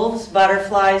save wolves,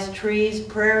 butterflies, trees,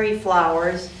 prairie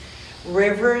flowers,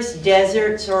 rivers,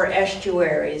 deserts, or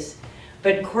estuaries.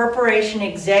 But corporation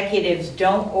executives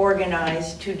don't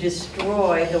organize to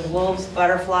destroy the wolves,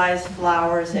 butterflies,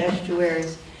 flowers,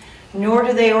 estuaries, nor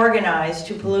do they organize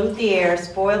to pollute the air,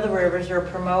 spoil the rivers, or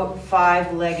promote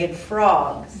five-legged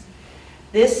frogs.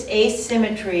 This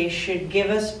asymmetry should give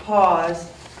us pause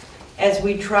as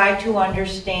we try to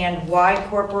understand why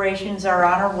corporations are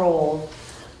on a roll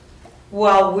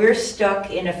while we're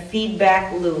stuck in a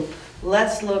feedback loop.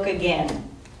 Let's look again.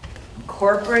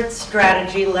 Corporate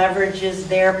strategy leverages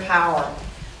their power.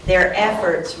 Their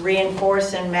efforts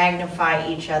reinforce and magnify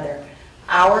each other.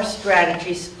 Our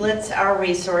strategy splits our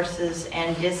resources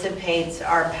and dissipates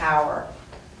our power.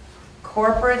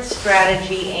 Corporate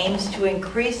strategy aims to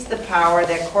increase the power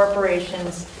that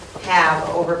corporations have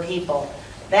over people.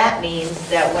 That means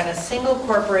that when a single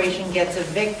corporation gets a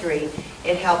victory,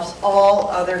 it helps all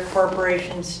other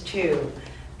corporations too.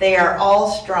 They are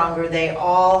all stronger, they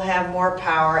all have more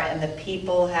power, and the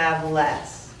people have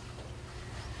less.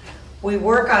 We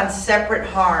work on separate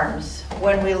harms.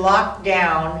 When we lock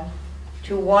down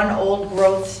to one old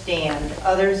growth stand,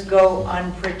 others go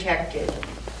unprotected.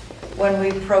 When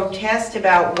we protest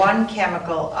about one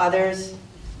chemical, others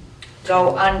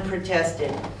go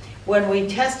unprotested. When we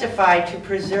testify to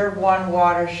preserve one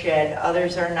watershed,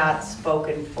 others are not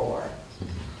spoken for.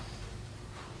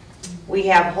 We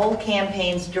have whole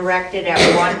campaigns directed at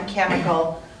one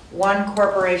chemical, one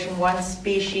corporation, one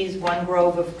species, one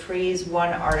grove of trees,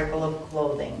 one article of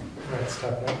clothing. All right,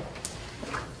 stop there.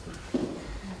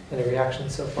 Any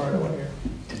reactions so far to what you're...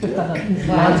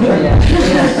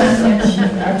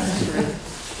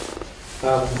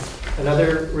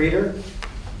 Another reader?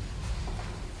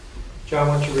 John,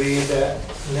 why don't you read that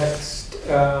next,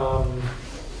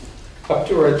 up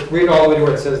to, or read all the way to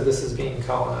where it says this is being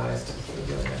colonized.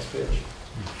 The next page.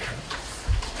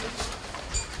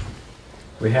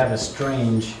 We have a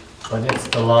strange, but it's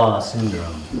the law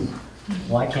syndrome.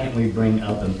 Why can't we bring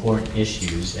up important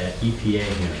issues at EPA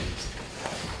hearings?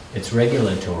 It's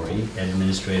regulatory,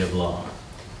 administrative law.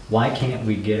 Why can't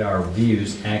we get our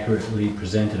views accurately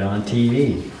presented on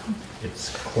TV? It's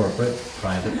corporate,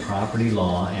 private property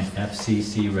law, and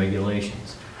FCC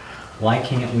regulations. Why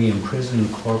can't we imprison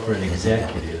corporate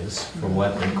executives for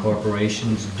what the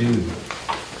corporations do?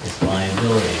 It's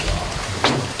liability law.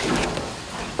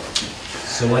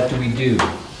 So what do? We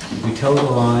toe the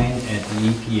line at the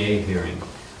EPA hearing.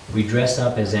 We dress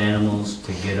up as animals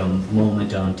to get a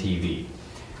moment on TV.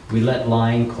 We let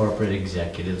lying corporate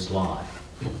executives lie.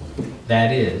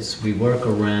 That is, we work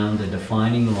around the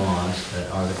defining laws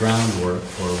that are the groundwork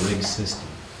for a rigged system.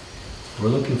 We're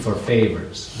looking for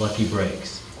favors, lucky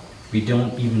breaks. We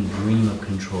don't even dream of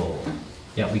control,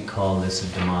 yet we call this a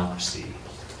democracy.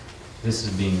 This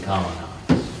is being colonized.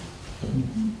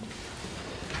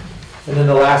 And then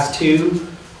the last 2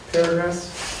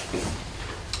 paragraphs.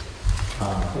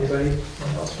 Anybody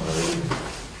else want to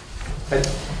read?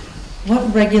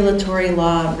 What regulatory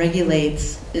law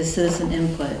regulates is citizen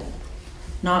input,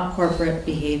 not corporate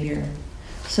behavior.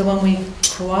 So when we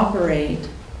cooperate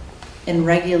in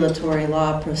regulatory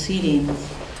law proceedings,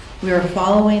 we are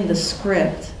following the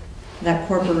script that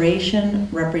corporation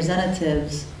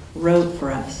representatives wrote for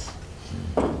us.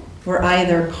 We're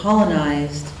either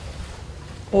colonized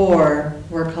or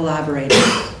we're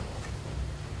collaborators.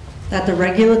 That the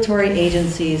regulatory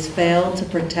agencies fail to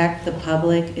protect the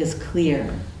public is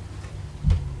clear.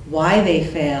 Why they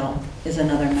fail is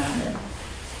another matter.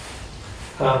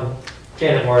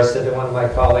 Janet Morris said to one of my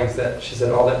colleagues that she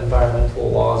said all that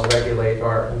environmental laws regulate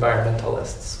are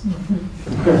environmentalists.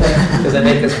 Because they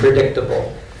make us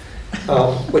predictable.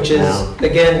 Which is,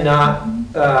 again, not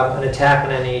an attack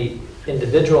on any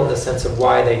individual in the sense of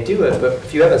why they do it, but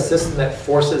if you have a system that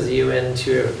forces you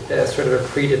into a sort of a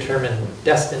predetermined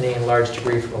destiny in large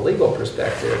degree from a legal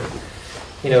perspective,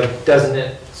 doesn't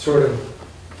it sort of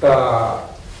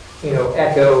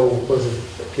echo what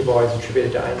people always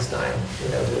attributed to Einstein,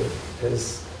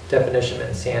 his definition of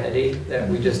insanity, that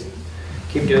we just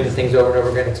keep doing things over and over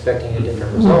again expecting a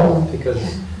different result,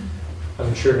 because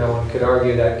I'm sure no one could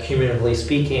argue that cumulatively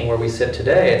speaking, where we sit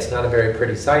today, it's not a very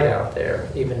pretty sight out there,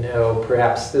 even though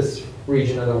perhaps this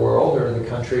region of the world or the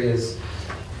country is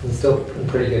still in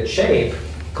pretty good shape.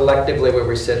 Collectively, where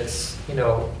we sit,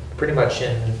 pretty much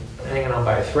hanging on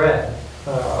by a thread.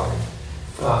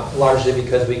 Largely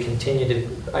because we continue to,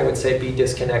 I would say, be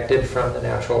disconnected from the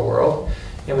natural world.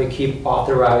 and we keep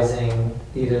authorizing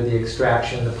either the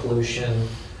extraction, the pollution,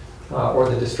 or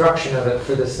the destruction of it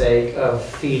for the sake of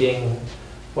feeding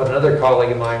what another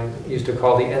colleague of mine used to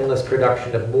call the endless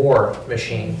production of more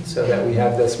machine, so that we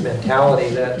have this mentality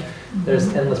that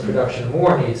there's endless production of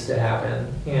more needs to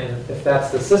happen. And if that's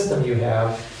the system you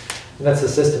have, and that's the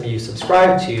system you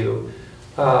subscribe to,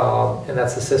 and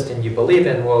that's the system you believe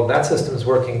in, well, that system's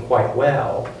working quite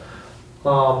well.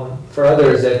 For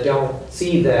others that don't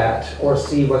see that or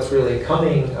see what's really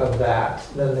coming of that,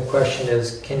 then the question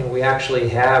is, can we actually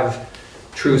have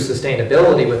true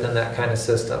sustainability within that kind of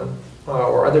system,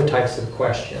 or other types of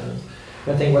questions?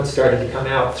 I think what started to come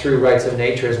out through Rights of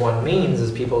Nature as one means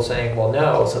is people saying, well,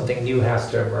 no, something new has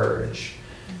to emerge.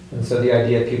 And so the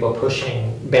idea of people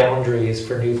pushing boundaries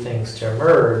for new things to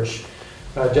emerge,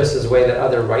 just as a way that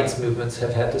other rights movements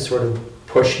have had to sort of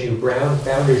push new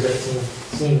boundaries that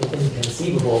seemed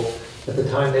inconceivable at the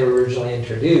time they were originally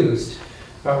introduced,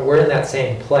 we're in that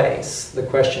same place. The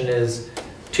question is,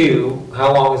 two,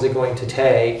 how long is it going to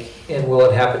take, and will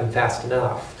it happen fast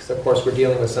enough? Because of course we're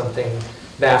dealing with something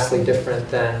vastly different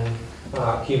than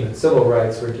human civil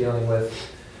rights. We're dealing with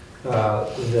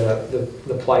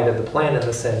the plight of the planet in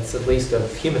the sense, at least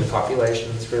of human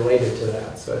populations related to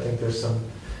that. So I think there's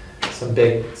some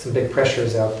big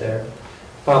pressures out there.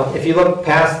 If you look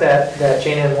past that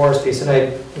Jane Ann Moore's piece, and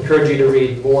I encourage you to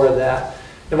read more of that.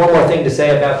 And one more thing to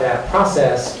say about that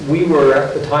process, we were,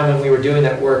 at the time when we were doing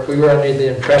that work, we were under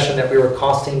the impression that we were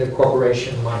costing the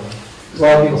corporation money. A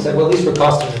lot of people said, well, at least we're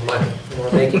costing them money, and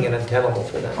we're making it untenable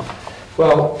for them.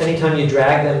 Well, anytime you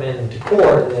drag them into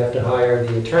court, and they have to hire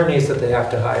the attorneys that they have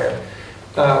to hire,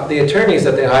 the attorneys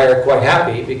that they hire are quite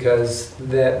happy because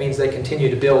that means they continue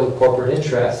to build corporate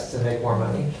interests and make more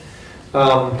money.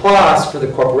 Plus, for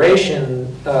the corporation,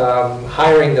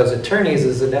 hiring those attorneys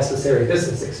is a necessary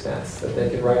business expense that they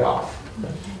can write off.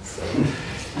 So,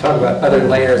 talk about other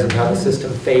layers of how the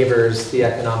system favors the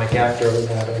economic actor of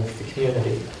the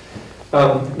community.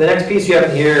 The next piece you have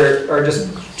in here are just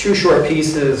two short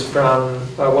pieces from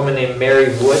a woman named Mary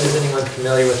Wood. Is anyone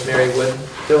familiar with Mary Wood?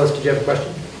 Phyllis, did you have a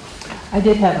question? I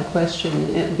did have a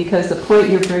question, because the point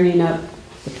you're bringing up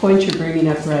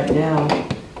right now,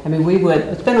 I mean,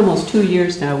 it's been almost 2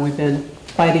 years now we've been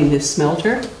fighting this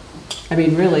smelter. I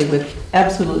mean, really, with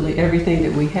absolutely everything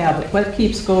that we have. But what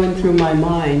keeps going through my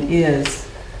mind is,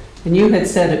 and you had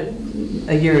said it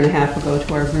a year and a half ago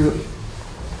to our group,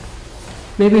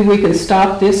 maybe we can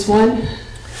stop this one,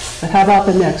 but how about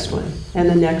the next one and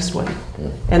the next one?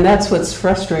 And that's what's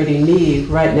frustrating me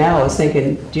right now, is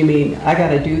thinking, do you mean I got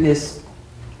to do this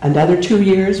another 2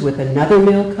 years with another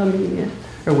mill coming in,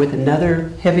 or with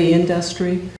another heavy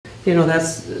industry? You know,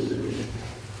 that's...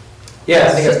 Yeah, I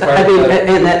think it's part I mean, of that.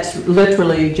 and that's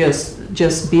literally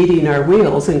just beating our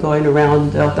wheels and going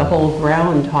around the whole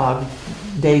Groundhog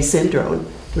Day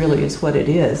syndrome, really is what it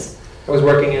is. I was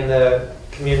working in the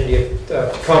community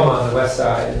of Tacoma on the west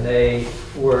side, and they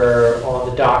were on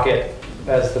the docket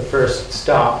as the first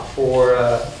stop for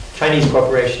a Chinese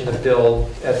corporation to build.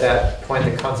 At that point,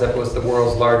 the concept was the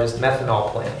world's largest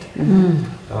methanol plant.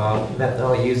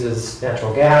 Methanol uses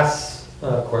natural gas,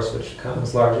 of course, which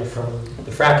comes largely from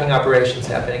the fracking operations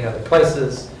happening other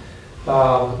places,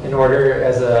 in order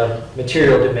as a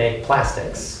material to make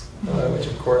plastics, which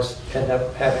of course end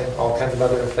up having all kinds of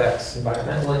other effects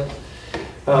environmentally,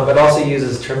 but also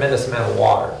uses a tremendous amount of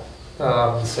water.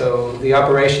 So the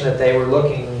operation that they were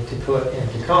looking to put in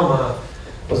Tacoma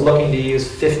was looking to use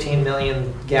 15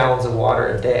 million gallons of water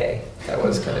a day. That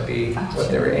was going to be what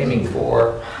they were aiming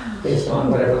for based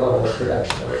on whatever level of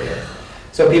production they were in.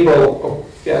 So people,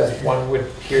 as one would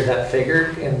hear that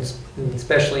figure, and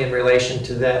especially in relation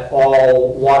to that,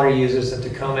 all water users in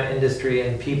Tacoma industry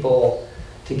and people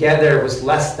together was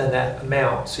less than that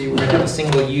amount. So you were going to have a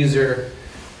single user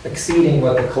exceeding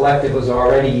what the collective was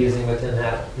already using within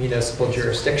that municipal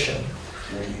jurisdiction.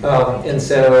 And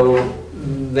so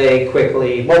they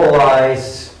quickly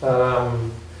mobilized.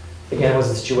 Again, it was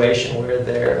a situation where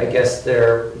their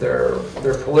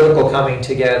political coming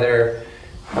together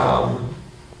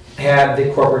had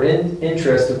the corporate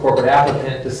interest, the corporate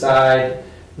applicant, decide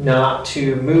not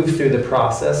to move through the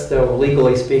process, though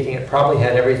legally speaking it probably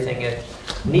had everything it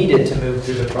needed to move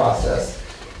through the process,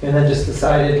 and then just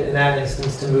decided in that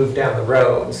instance to move down the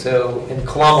road. So in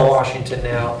Kalama, Washington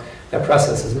now, that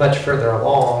process is much further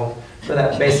along for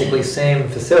that basically same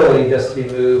facility just to be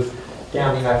moved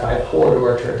down the I-5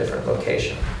 corridor to a different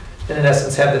location. And in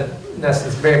essence had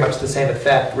very much the same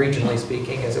effect, regionally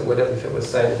speaking, as it would have if it was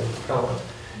sited in Tacoma.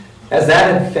 As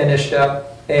that had finished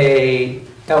up, a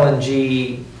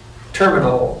LNG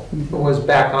terminal was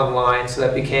back online, so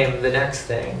that became the next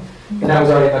thing. And that was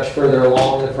already much further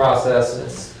along in the process, and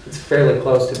it's fairly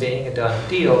close to being a done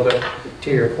deal. But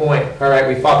to your point, all right,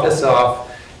 we fought this off,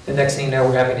 the next thing you know,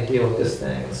 we're having to deal with this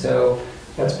thing. So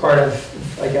that's part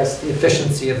of, I guess, the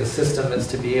efficiency of the system, is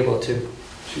to be able to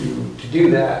do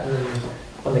that. And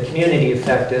on the community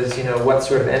effect is, you know, what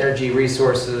sort of energy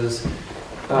resources,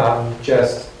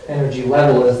 just energy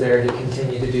level is there to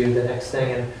continue to do the next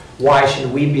thing, and why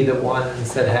should we be the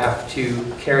ones that have to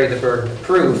carry the burden of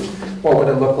proof? What would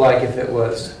it look like if it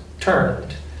was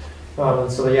turned?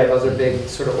 So yeah, those are big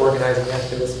sort of organizing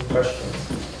activism questions.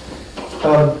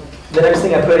 The next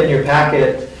thing I put in your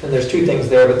packet, and there's two things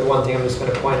there, but the one thing I'm just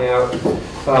going to point out,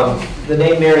 the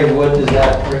name Mary Wood, does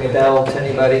that ring a bell to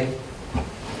anybody?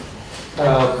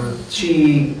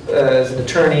 She is an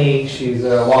attorney. She's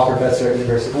a law professor at the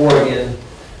University of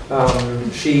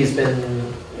Oregon. She's been,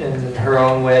 in her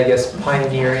own way, I guess,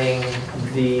 pioneering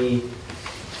the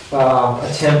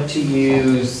attempt to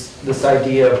use this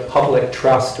idea of public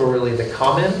trust, or really the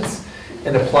commons,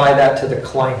 and apply that to the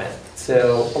climate.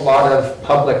 So a lot of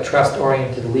public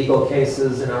trust-oriented legal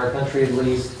cases in our country, at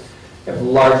least, have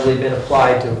largely been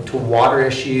applied to water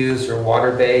issues or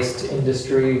water-based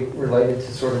industry related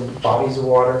to sort of bodies of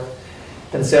water.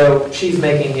 And so she's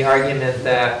making the argument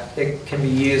that it can be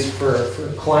used for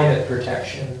climate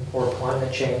protection or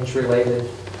climate change related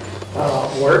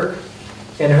work.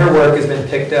 And her work has been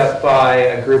picked up by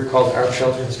a group called Our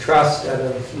Children's Trust out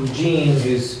of Eugene,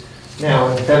 who's now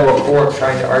in federal court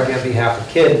trying to argue on behalf of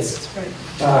kids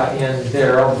in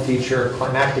their own future,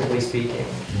 climatically speaking.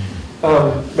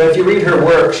 But if you read her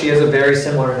work, she has a very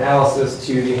similar analysis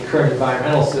to the current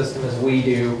environmental system as we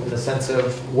do, in the sense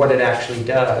of what it actually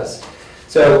does.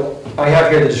 So I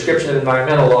have here the description of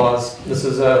environmental laws. This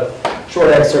is a short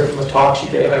excerpt from a talk she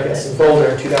gave, I guess, in Boulder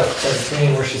in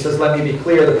 2017, where she says, "Let me be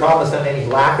clear, the problem is not any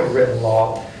lack of written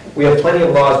law. We have plenty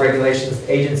of laws, regulations,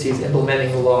 agencies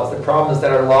implementing the laws. The problem is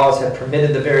that our laws have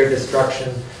permitted the very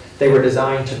destruction they were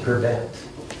designed to prevent."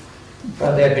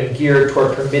 They have been geared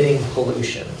toward permitting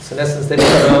pollution. So in essence, they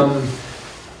become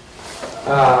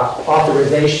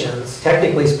authorizations.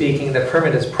 Technically speaking, the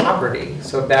permit is property.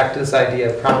 So back to this idea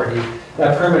of property,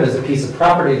 that permit is a piece of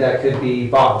property that could be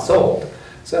bought and sold.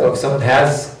 So if someone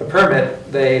has a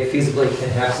permit, they feasibly can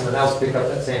have someone else pick up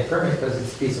that same permit because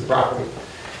it's a piece of property.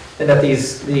 And that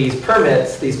these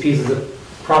permits, these pieces of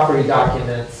property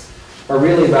documents, are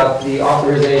really about the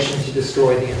authorization to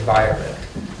destroy the environment.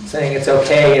 Saying it's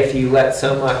okay if you let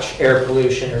so much air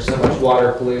pollution or so much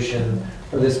water pollution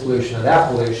or this pollution or that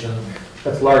pollution.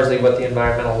 That's largely what the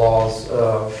environmental laws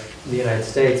of the United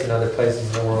States and other places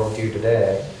in the world do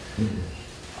today.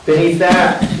 Beneath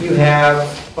that, you have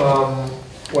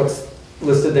what's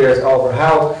listed there as Oliver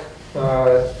Hauck,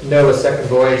 Noah's Second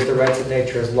Voyage, The Rights of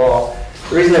Nature as Law.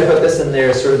 The reason I put this in there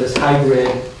is sort of this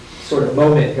hybrid sort of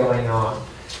moment going on,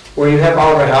 where you have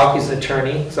Oliver Hauck, he's an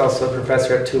attorney, he's also a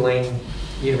professor at Tulane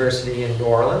University in New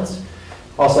Orleans.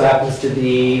 Also happens to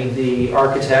be the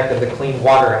architect of the Clean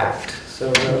Water Act.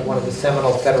 So one of the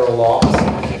seminal federal laws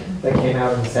that came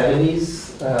out in the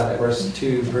 70s that was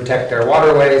to protect our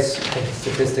waterways. I think the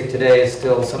statistic today is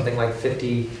still something like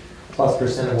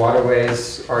 50+% of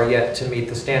waterways are yet to meet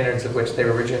the standards of which they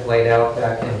were originally laid out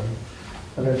back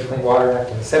under the Clean Water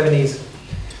Act in the 70s.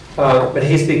 But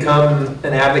he's become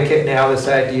an advocate now, this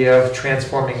idea of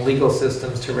transforming legal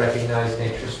systems to recognize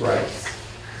nature's rights.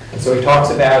 And so he talks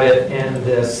about it in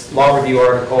this law review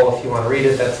article. If you want to read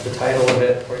it, that's the title of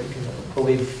it, or you can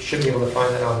should be able to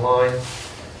find that online.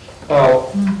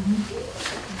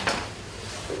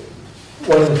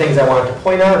 One of the things I wanted to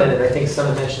point out, and I think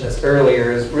someone mentioned this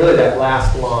earlier, is really that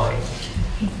last line,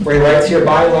 where he writes here,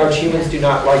 "By and large, humans do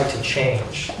not like to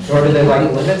change, nor do they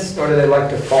like limits, nor do they like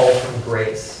to fall from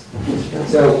grace."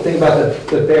 So think about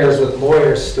the Bears with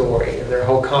Lawyers story and their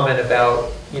whole comment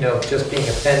about, just being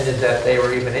offended that they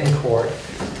were even in court,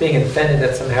 being offended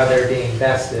that somehow they're being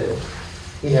bested,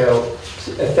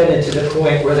 offended to the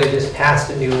point where they just passed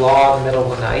a new law in the middle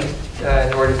of the night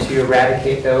in order to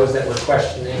eradicate those that were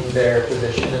questioning their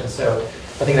position. And so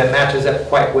I think that matches up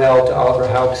quite well to Oliver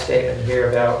Hauck's statement here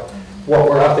about what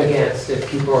we're up against if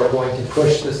people are going to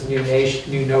push this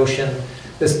new notion,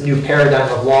 this new paradigm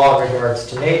of law in regards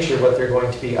to nature, what they're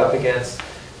going to be up against,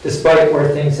 despite where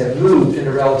things have moved in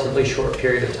a relatively short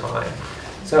period of time.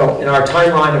 So in our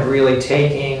timeline of really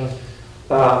taking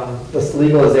this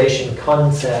legalization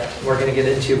concept, we're going to get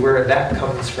into where that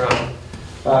comes from,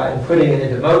 and putting it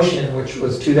into motion, which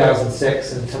was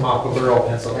 2006 in Tamaulipas, rural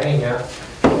Pennsylvania,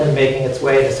 and making its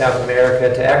way to South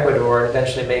America, to Ecuador, and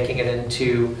eventually making it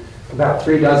into about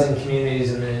 36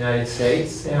 communities in the United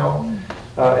States now,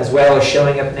 as well as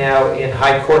showing up now in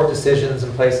high court decisions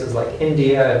in places like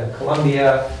India and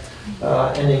Colombia,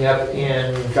 ending up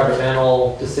in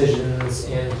governmental decisions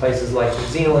in places like New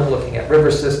Zealand, looking at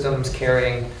river systems,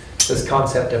 carrying this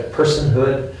concept of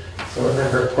personhood. So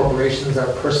remember, corporations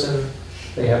are person,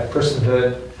 they have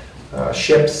personhood.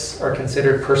 Ships are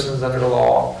considered persons under the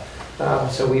law.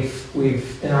 So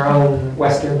we've, in our own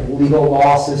Western legal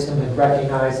law system, have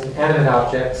recognized inanimate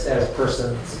objects as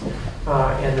persons.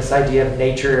 And this idea of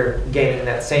nature gaining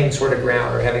that same sort of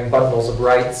ground, or having bundles of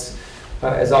rights,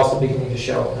 is also beginning to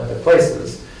show up in other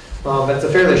places. But it's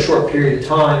a fairly short period of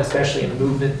time, especially in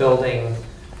movement building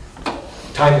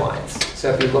timelines.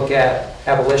 So if you look at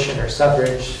abolition or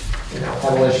suffrage,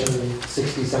 abolition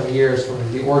 60-some years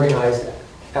from the organized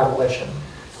abolition.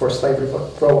 Of course, slavery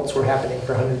votes were happening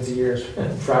for hundreds of years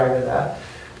prior to that.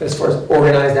 But as far as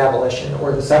organized abolition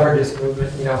or the suffragist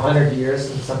movement, 100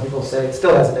 years, and some people say it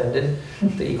still hasn't ended.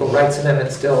 The Equal Rights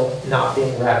Amendment still not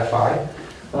being ratified.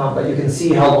 But you can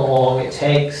see how long it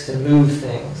takes to move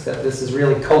things, that this is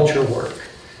really culture work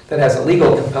that has a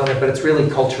legal component, but it's really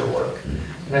culture work.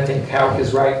 And I think Hauschke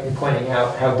is right in pointing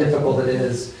out how difficult it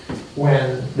is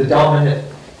when the dominant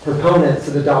proponents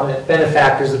or the dominant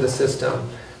benefactors of the system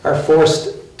are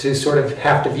forced to sort of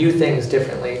have to view things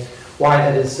differently, why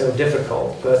that is so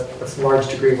difficult. But that's in large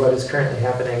degree what is currently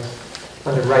happening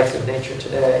under rights of nature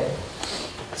today.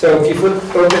 So if you flip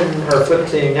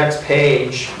to the next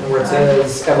page, where it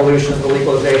says evolution of the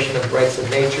legalization of rights of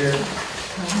nature.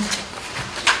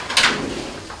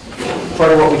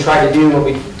 Part of what we try to do when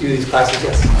we do these classes,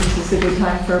 yes? Is this a good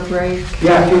time for a break?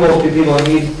 Yeah, do people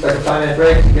need like a 5-minute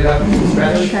break to get up and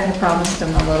stretch? We kind of promised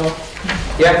them a little.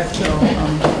 Yeah.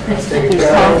 Let's take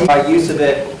it. Use of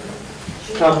it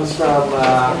comes from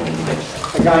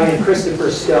a guy named Christopher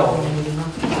Stone,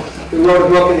 who wrote a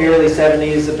book in the early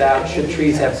 70s about should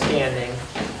trees have standing.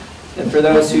 And for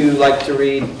those who like to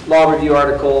read law review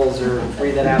articles or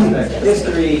read that aspect of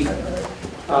history,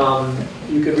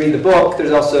 you could read the book.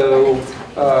 There's also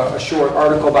a short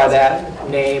article by that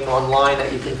name online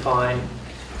that you can find.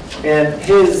 And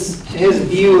his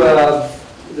view of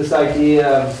this idea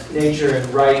of nature and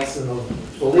rights and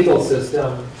the legal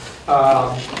system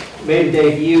made a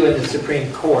debut in the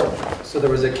Supreme Court. So there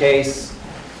was a case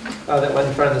that went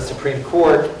in front of the Supreme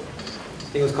Court. I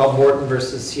think it was called Morton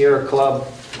versus Sierra Club.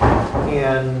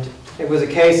 And it was a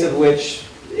case of which,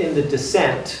 in the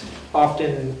dissent,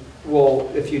 often will,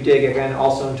 if you dig again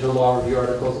also into law review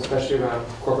articles, especially around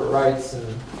corporate rights and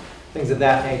things of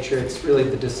that nature, it's really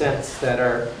the dissents that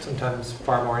are sometimes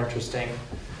far more interesting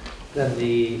than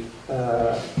the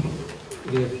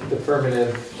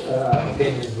affirmative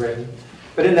opinions written.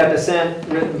 But in that dissent,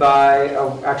 written by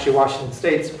actually Washington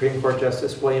State Supreme Court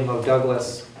Justice William O.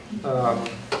 Douglas,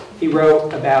 he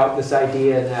wrote about this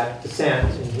idea in that dissent,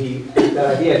 and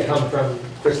that idea had come from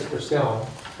Christopher Stone,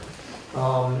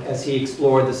 as he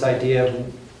explored this idea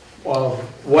of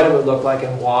what it would look like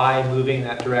and why moving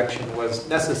that direction was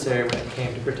necessary when it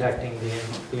came to protecting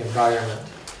the environment.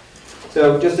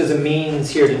 So just as a means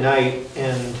here tonight,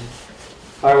 and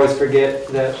I always forget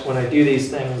that when I do these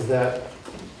things that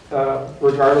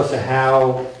regardless of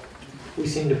how we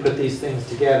seem to put these things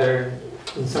together,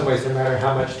 in some ways, no matter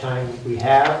how much time we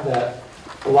have, that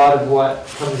a lot of what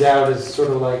comes out is sort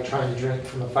of like trying to drink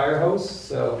from a fire hose.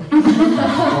 So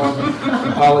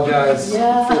apologize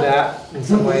for that. In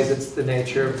some ways, it's the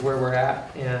nature of where we're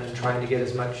at and trying to get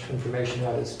as much information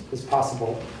out as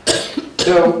possible.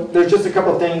 So there's just a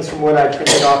couple things from what I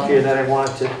printed off here that I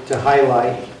wanted to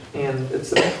highlight. And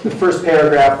it's the first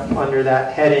paragraph under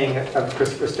that heading of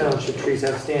Christopher Stone, Should Trees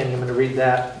Have Standing? I'm going to read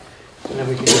that, and then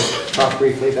we can just talk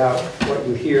briefly about what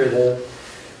you hear there.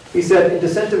 He said, in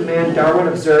Descent of Man, Darwin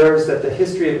observes that the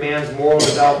history of man's moral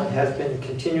development has been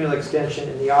continual extension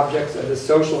in the objects of his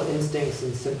social instincts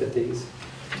and sympathies.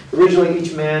 Originally,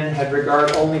 each man had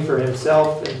regard only for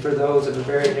himself and for those of a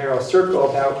very narrow circle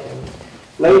about him.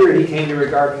 Later, he came to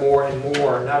regard more and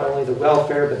more, not only the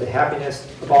welfare, but the happiness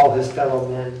of all his fellow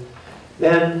men.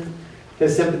 Then,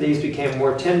 his sympathies became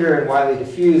more tender and widely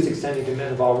diffused, extending to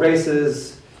men of all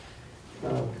races.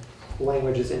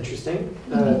 Language is interesting.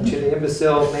 To the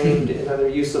imbecile, maimed, and other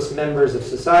useless members of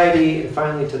society, and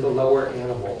finally to the lower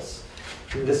animals.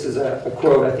 And this is a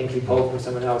quote I think he pulled from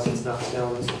someone else. It's not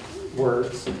Stone's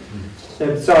words.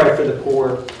 And sorry for the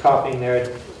poor copying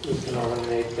there. We can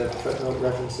eliminate the footnote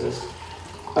references.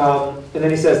 And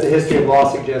then he says the history of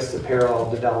law suggests a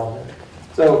parallel development.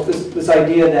 So this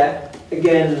idea that,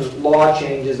 again, law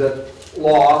changes, that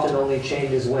law often only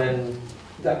changes when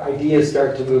the ideas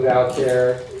start to move out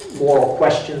there, moral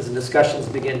questions and discussions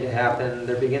begin to happen,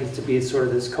 there begins to be sort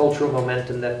of this cultural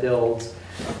momentum that builds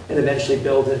and eventually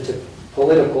builds into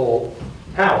political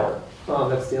power.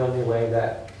 That's the only way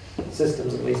that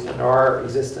systems, at least in our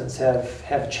existence,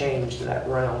 have changed in that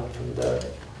realm from the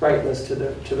rightless to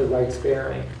the rights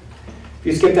bearing. If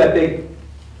you skip that big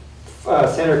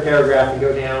center paragraph and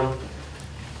go down,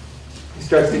 he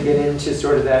starts to get into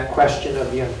sort of that question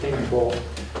of the unthinkable.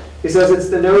 He says, it's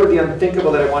the note of the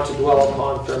unthinkable that I want to dwell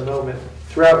upon for a moment.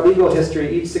 Throughout legal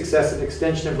history, each successive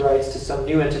extension of rights to some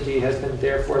new entity has been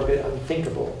therefore a bit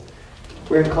unthinkable.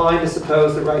 We're inclined to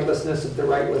suppose the rightlessness of the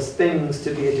rightless things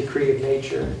to be a decree of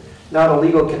nature, not a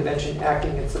legal convention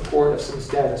acting in support of some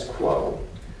status quo.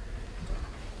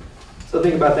 So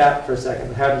think about that for a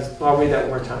second. I'll read that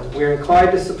one more time. We're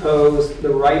inclined to suppose the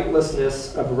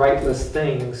rightlessness of rightless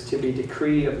things to be a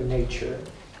decree of nature,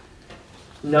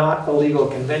 not a legal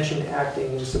convention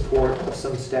acting in support of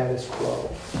some status quo.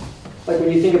 Like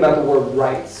when you think about the word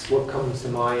rights, what comes to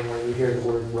mind when you hear the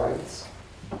word rights?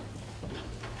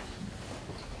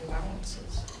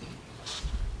 Allowances.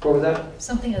 What was that?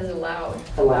 Something is allowed.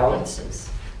 Allowed. Allowances.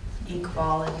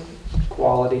 Equality.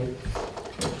 Quality.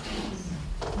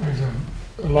 There's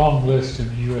a long list in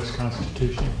the U.S.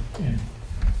 Constitution in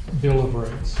Bill of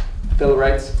Rights. Bill of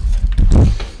Rights.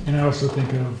 And I also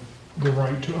think of the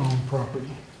right to own property.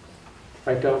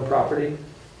 Right to own property.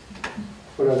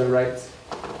 What other rights?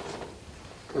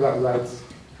 What about rights?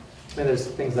 And there's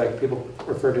things like people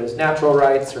refer to as natural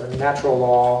rights or natural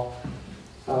law,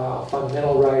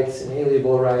 fundamental rights,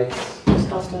 inalienable rights,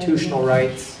 constitutional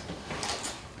rights.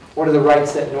 What are the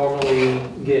rights that normally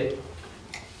get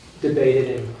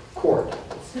debated in court?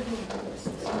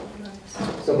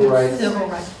 Civil rights. Civil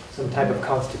rights. Some type of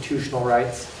constitutional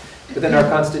rights. Within our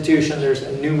Constitution, there's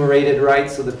enumerated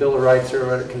rights, so the Bill of Rights are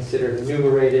what are considered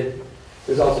enumerated.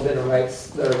 There's also been rights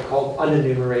that are called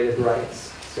unenumerated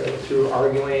rights. So through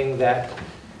arguing that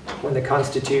when the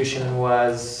Constitution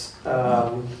was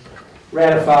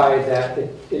ratified, that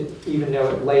even though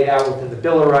it laid out within the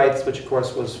Bill of Rights, which of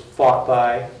course was fought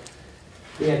by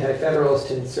the Anti-Federalists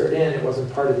to insert in, it wasn't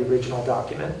part of the original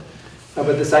document.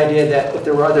 But this idea that if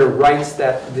there were other rights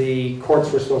that the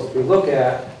courts were supposed to look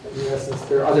at, in essence,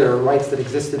 there are other rights that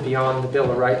existed beyond the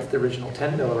Bill of Rights, the original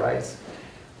 10 Bill of Rights,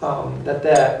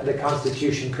 that the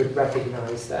Constitution could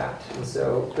recognize that. And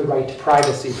so the right to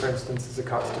privacy, for instance, is a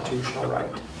constitutional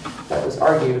right. That was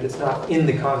argued. It's not in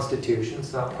the Constitution.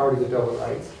 It's not part of the Bill of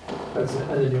Rights, but it's an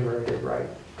unenumerated right.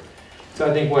 So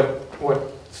I think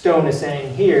what Stone is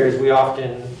saying here is we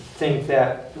often think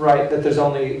that that there's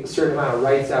only a certain amount of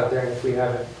rights out there, and if we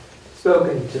haven't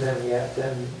spoken to them yet,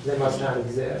 then they must not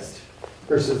exist.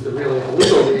 Versus the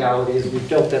legal reality is we've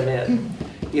built them in,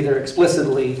 either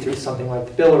explicitly through something like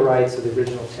the Bill of Rights or the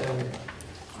original 10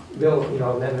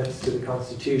 amendments to the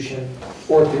Constitution,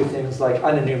 or through things like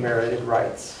unenumerated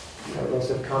rights. Those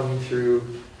have come through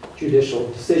judicial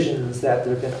decisions that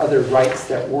there have been other rights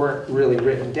that weren't really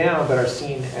written down but are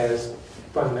seen as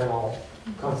fundamental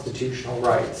constitutional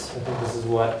rights. I think this is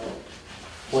what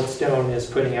Stone is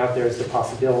putting out there as the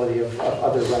possibility of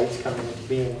other rights coming into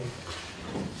being.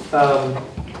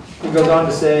 He goes on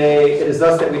to say, it is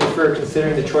thus that we defer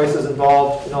considering the choices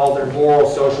involved in all their moral,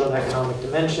 social, and economic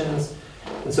dimensions.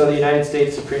 And so the United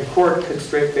States Supreme Court could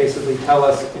straight-facedly tell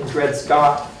us in Dred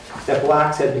Scott that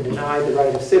blacks had been denied the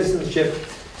right of citizenship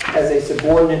as a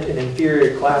subordinate and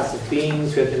inferior class of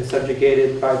beings who had been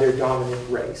subjugated by their dominant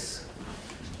race.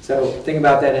 So think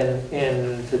about that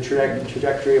in the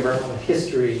trajectory of our own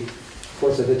history. Of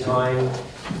course, at the time,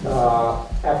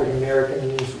 African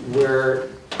Americans were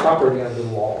property under the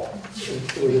law.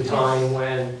 It was a time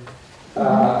when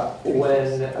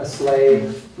a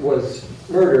slave was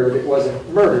murdered. It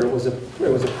wasn't murder. It was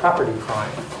a property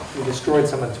crime. You destroyed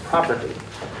someone's property.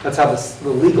 That's how the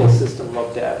legal system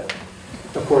looked at it.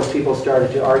 Of course, people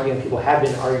started to argue, and people have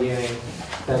been arguing,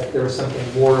 that there was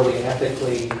something morally and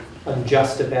ethically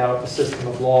unjust about a system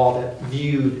of law that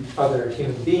viewed other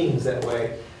human beings that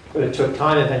way. But it took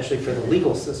time eventually for the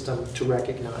legal system to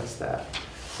recognize that.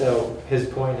 So his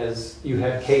point is you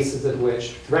had cases at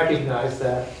which recognized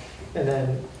that, and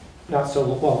then not so,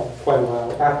 well, quite a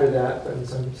while after that, but in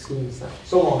some schemes not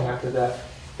so long after that,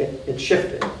 it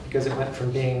shifted because it went from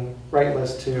being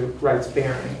rightless to rights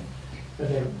bearing. And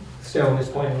then Stone is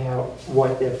pointing out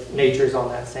what if nature's on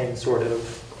that same sort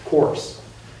of course.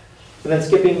 And then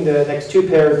skipping the next two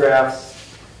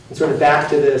paragraphs and sort of back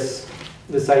to this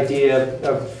idea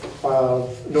of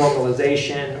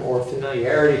normalization or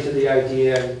familiarity to the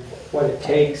idea and what it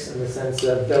takes in the sense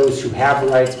of those who have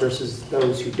rights versus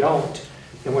those who don't,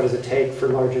 and what does it take for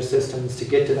larger systems to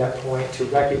get to that point to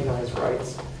recognize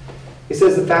rights. He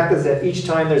says the fact is that each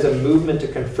time there's a movement to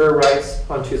confer rights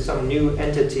onto some new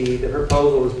entity, the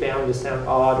proposal is bound to sound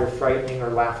odd or frightening or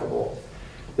laughable.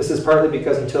 This is partly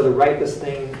because until the rightless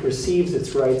thing receives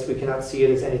its rights, we cannot see it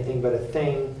as anything but a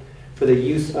thing for the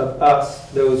use of us,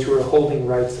 those who are holding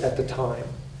rights at the time.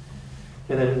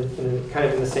 And then kind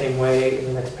of in the same way, in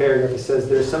the next paragraph, it says,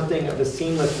 there's something of the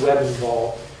seamless web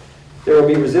involved. There will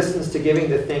be resistance to giving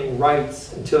the thing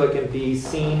rights until it can be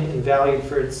seen and valued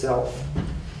for itself.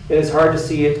 It is hard to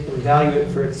see it and value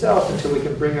it for itself until we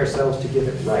can bring ourselves to give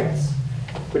it rights,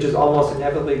 which is almost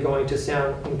inevitably going to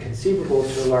sound inconceivable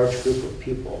to a large group of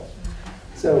people.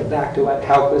 So back to what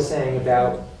Hauschke was saying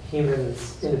about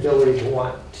humans' inability to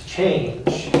want to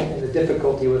change and the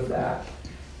difficulty with that.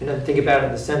 And then think about it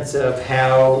in the sense of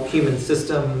how human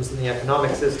systems and the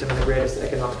economic system and the greatest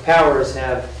economic powers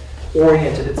have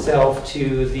oriented itself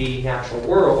to the natural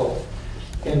world.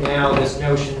 And now this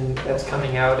notion that's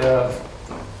coming out of,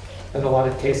 in a lot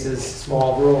of cases,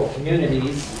 small rural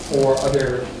communities or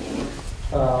other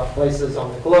places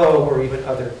on the globe or even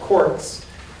other courts,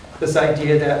 this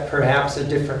idea that perhaps a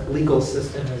different legal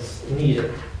system is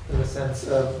needed in the sense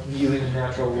of viewing the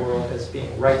natural world as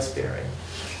being rights-bearing,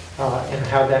 and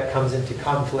how that comes into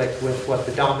conflict with what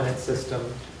the dominant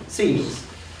system sees.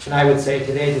 And I would say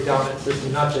today the dominant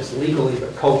system, not just legally,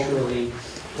 but culturally,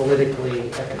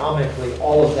 politically, economically,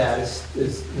 all of that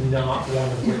is not one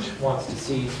of which wants to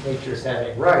see nature as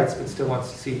having rights, but still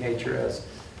wants to see nature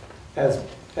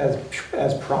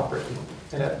as property.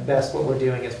 And at best what we're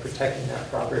doing is protecting that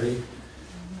property,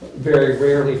 very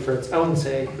rarely for its own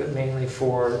sake, but mainly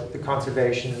for the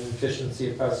conservation and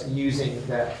efficiency of us using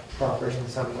that property in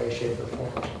some way, shape, or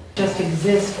form. Just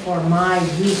exist for my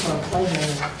use or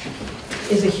pleasure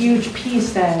is a huge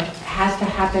piece that has to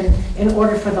happen in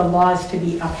order for the laws to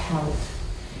be upheld.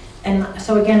 And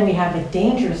so again, we have a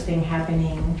dangerous thing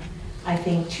happening, I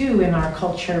think, too, in our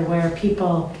culture where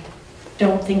people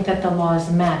don't think that the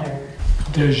laws matter.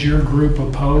 Does your group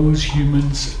oppose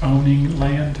humans owning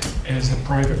land as a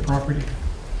private property?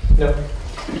 No.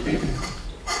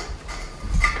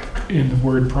 And the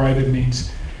word private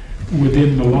means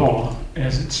within the law,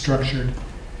 as it's structured,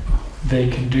 they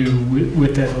can do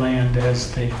with that land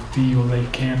as they feel they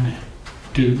can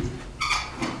do.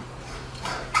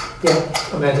 Yeah,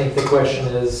 and I think the question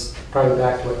is probably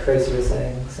back to what Tracy was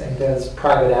saying does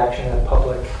private action have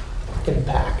public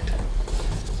impact?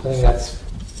 I think that's,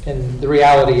 and the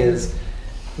reality is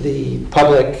the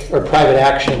public or private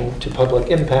action to public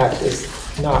impact is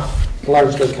not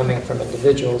largely coming from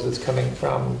individuals, it's coming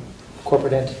from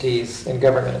corporate entities and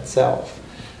government itself.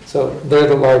 So they're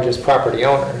the largest property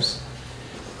owners,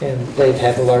 and they've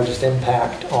had the largest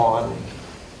impact on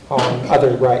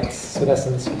other rights. So in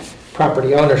essence,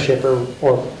 property ownership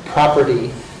or property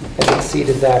has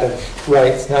exceeded that of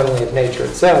rights, not only of nature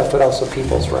itself, but also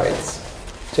people's rights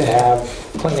to have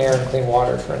clean air and clean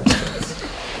water, for instance.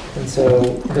 And so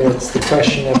there's the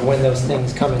question of when those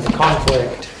things come into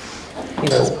conflict, you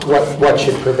know, what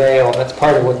should prevail, and that's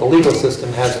part of what the legal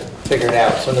system hasn't figured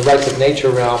out. So in the rights of nature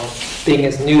realm, being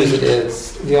as new as it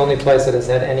is, the only place that has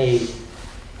had any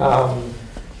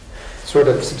sort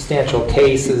of substantial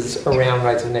cases around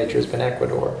rights of nature has been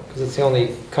Ecuador, because it's the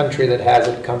only country that has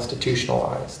it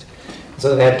constitutionalized.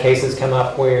 So they've had cases come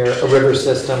up where a river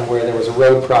system, where there was a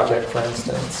road project, for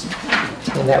instance,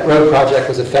 and that road project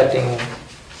was affecting,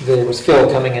 there was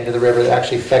fill coming into the river that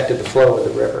actually affected the flow of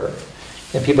the river.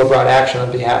 And people brought action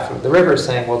on behalf of the river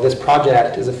saying, well, this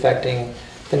project is affecting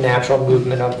the natural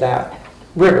movement of that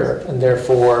river, and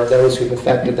therefore those who've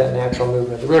affected that natural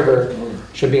movement of the river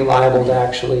should be liable to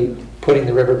actually putting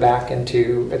the river back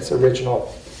into its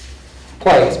original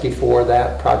place before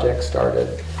that project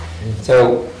started.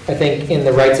 So I think in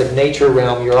the rights of nature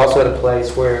realm, you're also at a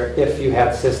place where if you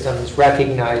have systems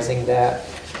recognizing that,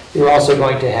 you're also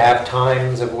going to have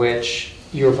times of which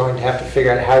you're going to have to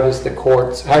figure out how do the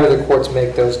courts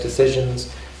make those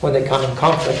decisions when they come in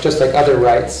conflict, just like other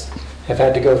rights have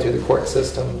had to go through the court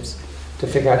systems to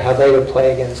figure out how they would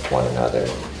play against one another.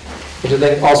 Which I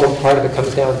think also part of it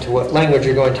comes down to what language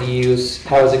you're going to use,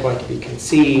 how is it going to be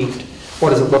conceived, what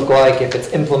does it look like if it's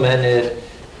implemented,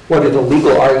 what do the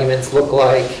legal arguments look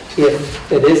like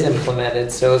if it is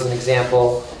implemented. So as an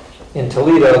example, in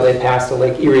Toledo, they passed the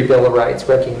Lake Erie Bill of Rights,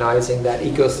 recognizing that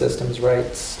ecosystems'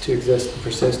 rights to exist and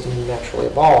persist and naturally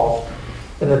evolve.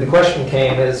 And then the question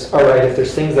came is, all right, if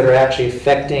there's things that are actually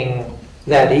affecting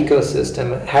that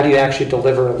ecosystem, how do you actually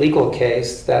deliver a legal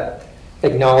case that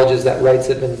acknowledges that rights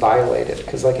have been violated?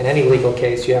 Because like in any legal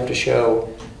case, you have to show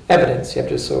evidence, you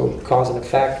have to show cause and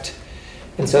effect.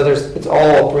 And so it's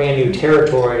all brand new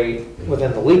territory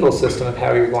within the legal system of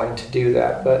how you're going to do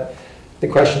that. But the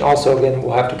question also, again,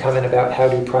 will have to come in about how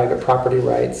do private property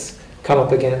rights come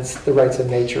up against the rights of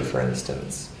nature, for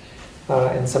instance.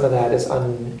 And some of that is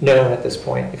unknown at this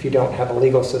point if you don't have a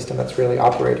legal system that's really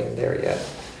operating there yet.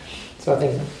 So I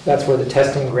think that's where the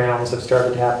testing grounds have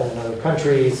started to happen in other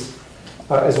countries,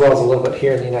 as well as a little bit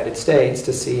here in the United States,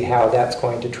 to see how that's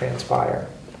going to transpire.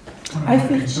 One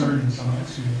of my concerns on that,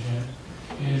 Susan,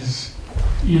 is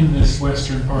in this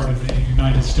western part of the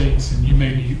United States, and you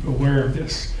may be aware of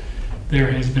this,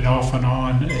 there has been off and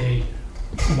on a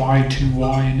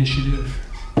Y2Y initiative.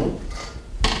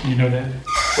 You know that?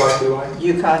 Y2Y?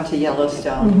 Yukon to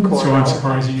Yellowstone. So I'm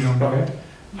surprised that you don't know it.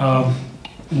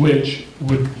 Which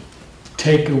would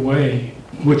take away,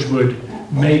 which would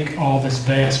make all this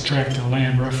vast tract of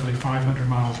land, roughly 500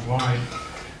 miles wide,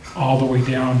 all the way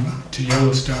down to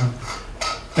Yellowstone,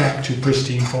 back to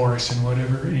pristine forests and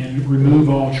whatever, and remove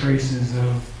all traces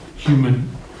of human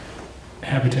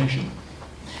habitation.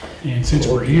 And since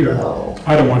we're here,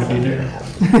 I don't want to be there.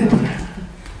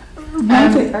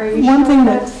 One thing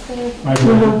that, I've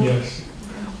read it, yes.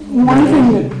 One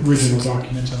thing that original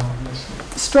documents and all of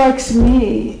this strikes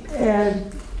me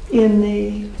in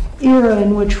the era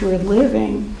in which we're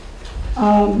living,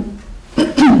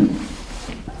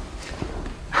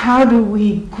 how do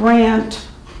we grant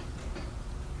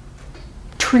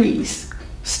trees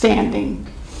standing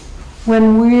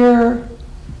when we're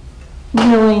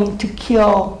willing to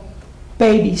kill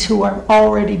babies who have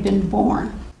already been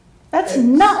born? That's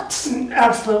nuts.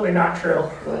 Absolutely not true.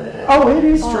 Oh, it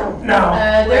is true. No.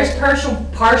 There's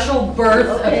partial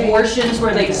birth abortions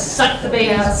where they suck the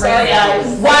baby's brain out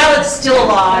while it's still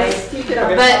alive.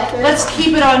 But let's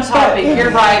keep it on topic.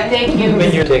 You're right. Thank you.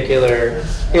 In your particular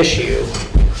issue,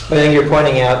 I think you're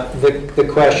pointing out the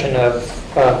question of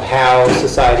how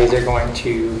societies are going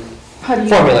to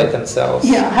formulate themselves.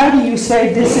 Yeah, how do you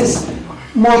say this is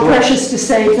more precious to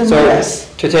save than this?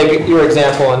 So to take your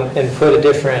example and put a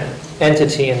different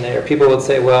entity in there, people would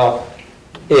say, well,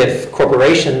 if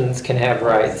corporations can have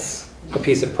rights, a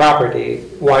piece of property,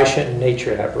 why shouldn't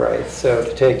nature have rights? So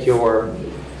to take your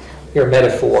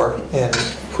metaphor and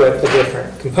put a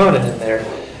different component in there,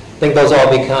 I think those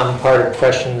all become part of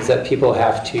questions that people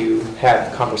have to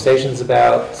have conversations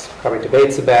about, probably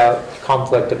debates about,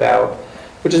 conflict about,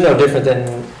 which is no different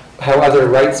than how other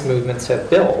rights movements have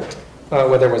built,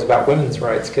 whether it was about women's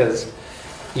rights, because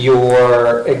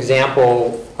your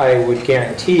example, I would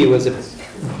guarantee, was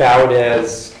about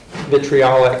as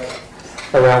vitriolic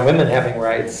around women having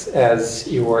rights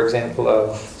as your example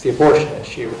of the abortion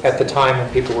issue at the time when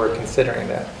people were considering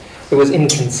that. It was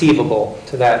inconceivable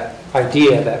to that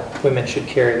idea that women should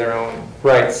carry their own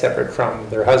rights separate from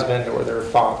their husband or their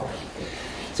father.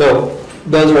 So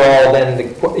those are all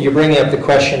then, you're bringing up the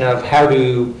question of how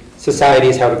do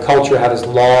societies, how do culture, how does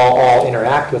law all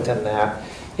interact within that,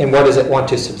 and what does it want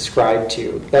to subscribe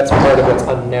to? That's part of what's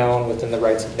unknown within the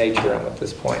rights of nature at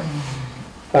this point.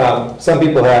 Some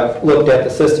people have looked at the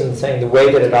system and saying the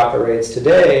way that it operates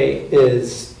today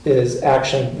is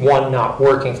actually, one, not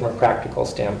working from a practical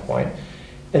standpoint.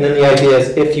 And then the idea is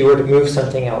if you were to move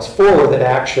something else forward that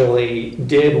actually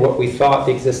did what we thought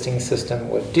the existing system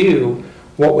would do,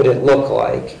 what would it look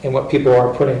like? And what people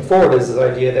are putting forward is this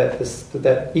idea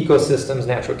that ecosystems,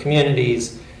 natural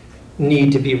communities,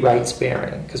 need to be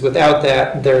rights-bearing. Because without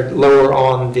that, they're lower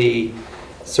on the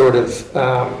sort of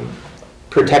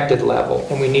protected level,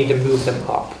 and we need to move them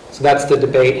up. So that's the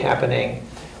debate happening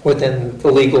within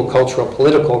the legal, cultural,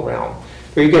 political realm,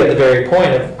 where you get at the very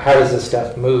point of how does this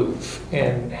stuff move,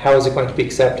 and how is it going to be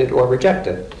accepted or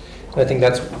rejected. And I think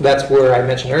that's where I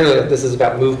mentioned earlier, this is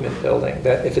about movement building,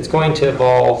 that if it's going to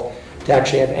evolve to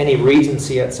actually have any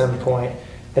regency at some point,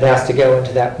 it has to go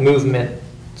into that movement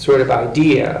sort of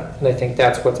idea, and I think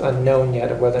that's what's unknown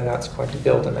yet of whether or not it's going to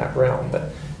build in that realm.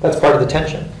 But that's part of the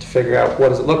tension, to figure out what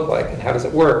does it look like, and how does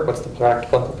it work, what's the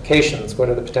practical implications, what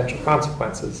are the potential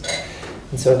consequences.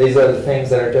 And so these are the things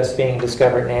that are just being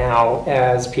discovered now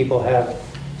as people have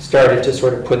started to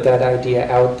sort of put that idea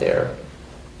out there.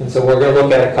 And so we're going to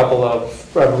look at a couple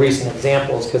of recent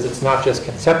examples, because it's not just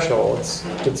conceptual, it's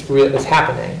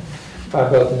happening,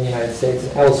 both in the United States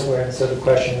and elsewhere. And so the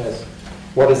question is,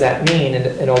 what does that mean?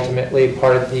 And ultimately,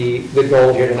 part of the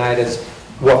goal here tonight is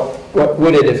what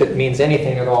would it, if it means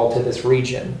anything at all, to this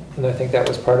region? And I think that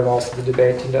was part of also the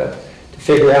debate to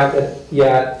figure out that,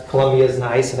 yeah, Colombia is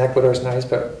nice and Ecuador is nice,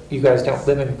 but you guys don't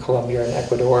live in Colombia and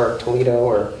Ecuador or Toledo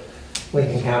or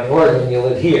Lincoln County, Oregon, you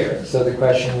live here. So the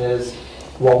question is,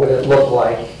 what would it look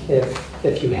like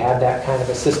if you had that kind of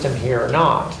a system here or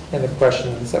not? And the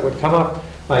questions that would come up,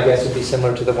 my guess, would be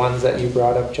similar to the ones that you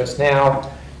brought up just now,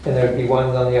 and there would be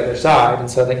ones on the other side. And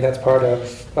so I think that's part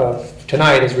of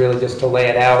tonight, is really just to lay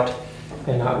it out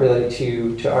and not really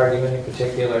to argue any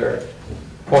particular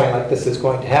point like this is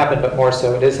going to happen, but more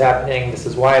so it is happening, this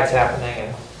is why it's happening,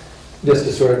 and just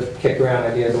to sort of kick around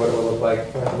ideas of what it will look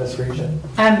like around this region.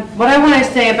 What I want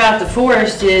to say about the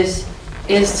forest is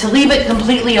to leave it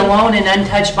completely alone and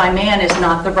untouched by man is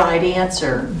not the right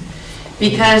answer.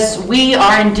 Because we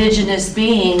are indigenous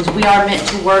beings, we are meant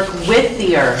to work with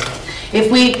the earth.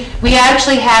 If we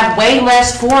actually have way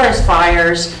less forest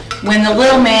fires when the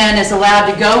little man is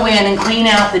allowed to go in and clean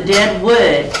out the dead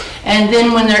wood. And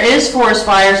then when there is forest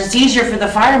fires, it's easier for the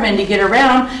firemen to get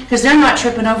around because they're not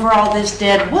tripping over all this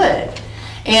dead wood.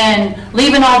 And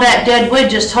leaving all that dead wood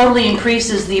just totally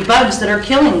increases the bugs that are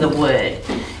killing the wood.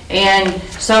 And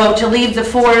so to leave the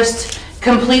forest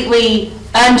completely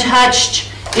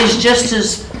untouched is just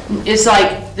as, it's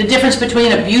like the difference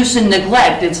between abuse and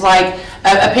neglect. It's like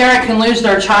a parent can lose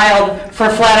their child for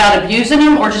flat out abusing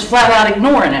them or just flat out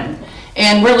ignoring them.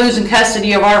 And we're losing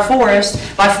custody of our forest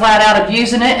by flat out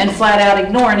abusing it and flat out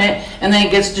ignoring it, and then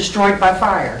it gets destroyed by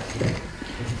fire.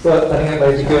 So I think that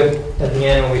might be good at the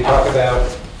end when we talk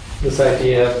about this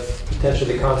idea of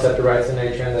potentially the concept of rights in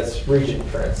nature in this region,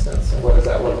 for instance, and what does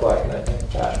that look like, and I think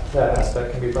that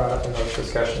aspect can be brought up in those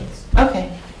discussions.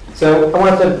 Okay. So I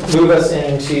want to move us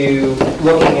into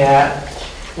looking at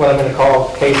what I'm going to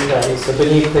call case studies. So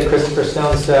beneath the Christopher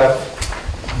Stone stuff,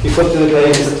 if you flip through the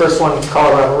pages, the first one,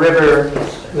 Colorado River.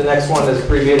 The next one is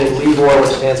abbreviated LEBOR,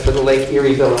 which stands for the Lake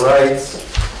Erie Bill of Rights.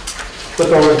 Flip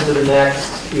over to the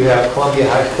next, you have Columbia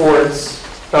High Courts.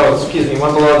 Oh, excuse me,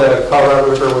 one below the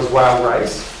Colorado River was wild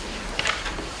rice.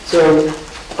 So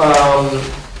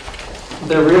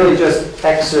they're really just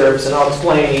excerpts, and I'll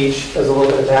explain each as a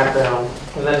little bit of background.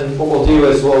 And then what we'll do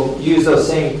is we'll use those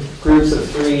same groups of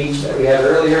three that we had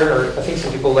earlier, or I think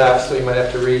some people left, so you might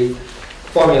have to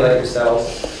reformulate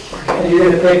yourselves. And you're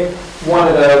going to pick one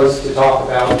of those to talk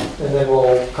about, and then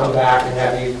we'll come back and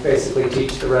have you basically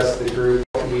teach the rest of the group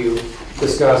what you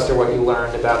discussed or what you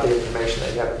learned about the information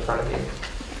that you have in front of you.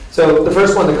 So the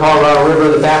first one, the Colorado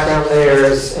River, the background there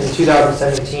is in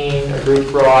 2017, a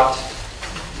group brought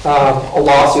a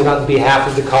lawsuit on behalf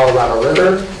of the Colorado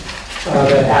River.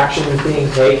 That actions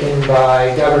being taken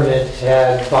by government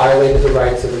had violated the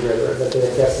rights of the river, that they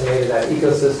had decimated that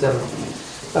ecosystem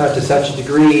to such a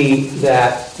degree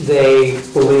that they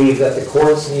believed that the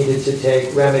courts needed to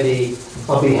take remedy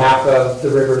on behalf of the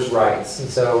river's rights. And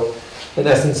so, in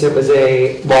essence, it was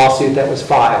a lawsuit that was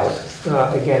filed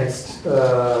against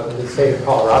the state of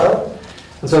Colorado.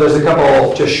 And so there's a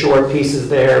couple just short pieces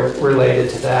there related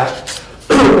to that.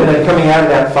 And then coming out of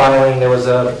that filing, there was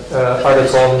an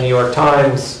article in the New York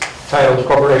Times titled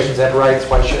 "Corporations Have Rights,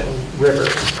 Why Shouldn't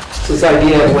Rivers?" So this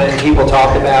idea of when people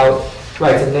talk about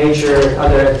rights in nature and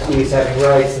other entities having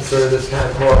rights, and sort of this kind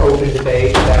of more open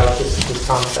debate about this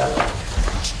concept.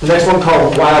 The next one,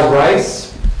 called Wild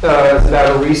Rice, is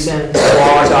about a recent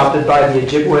law adopted by the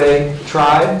Ojibwe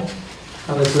tribe.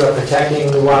 This is about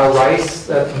protecting the wild rice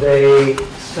that they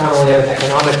not only have an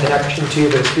economic connection to,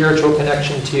 but a spiritual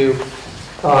connection to.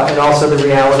 And also the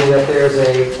reality that there's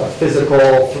a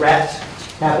physical threat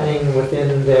happening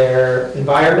within their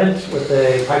environment with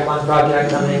a pipeline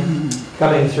project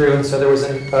coming through. And so there was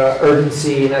an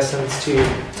urgency, in essence,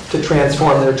 to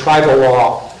transform their tribal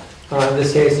law, in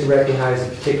this case to recognize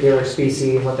a particular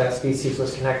species and what that species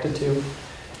was connected to.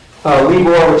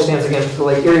 LEBOR, which stands again for the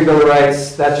Lake Erie Bill of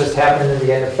Rights, that just happened in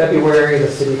the end of February. The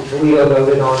city of Toledo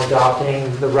voted on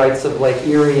adopting the rights of Lake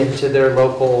Erie into their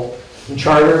local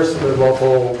charters, their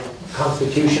local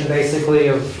constitution, basically,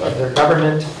 of their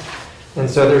government. And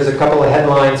so there's a couple of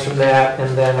headlines from that,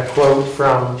 and then a quote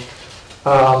from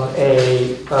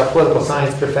a political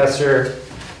science professor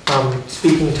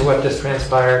speaking to what just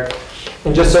transpired.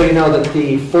 And just so you know that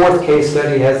the fourth case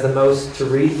study has the most to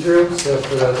read through, so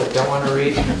for those that don't want to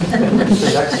read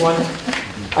the next one.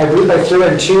 I threw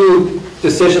in two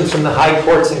decisions from the high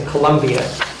courts in Columbia.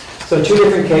 So two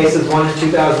different cases, one in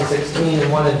 2016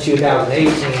 and one in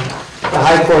 2018. The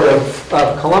High Court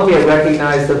of Columbia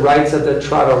recognized the rights of the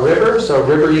Toronto River, so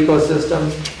river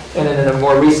ecosystem, and in a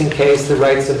more recent case, the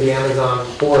rights of the Amazon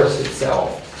forest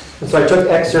itself. And so I took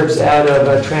excerpts out of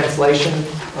a translation,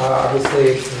 obviously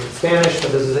it's in Spanish,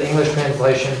 but this is an English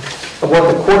translation, of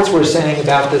what the courts were saying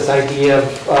about this idea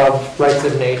of rights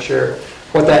of nature,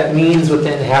 what that means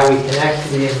within how we connect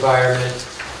to the environment.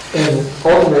 And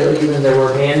ultimately, even there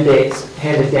were mandates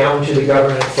handed down to the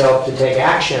government itself to take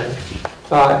action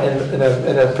in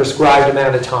a prescribed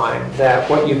amount of time. That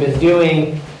what you've been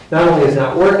doing not only is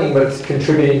not working, but it's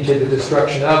contributing to the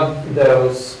destruction of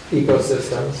those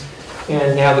ecosystems.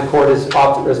 And now the court is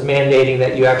mandating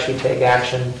that you actually take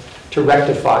action to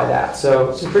rectify that.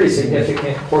 So some pretty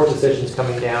significant court decisions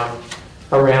coming down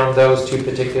around those two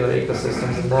particular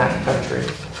ecosystems in that country.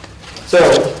 So,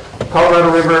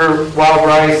 Colorado River, wild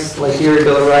rice, Lake Erie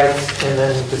Bill of Rights, and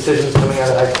then decisions coming out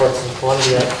of high courts in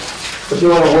Columbia. If you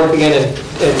want to work again in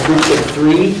groups of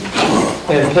 3,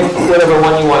 and pick whatever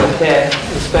one you want to pick,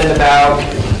 and spend about,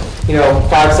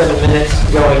 5-7 minutes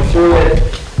going through it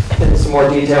in some more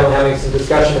detail and having some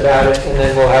discussion about it, and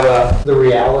then we'll have the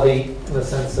reality in the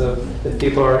sense of if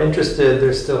people are interested,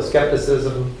 there's still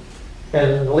skepticism,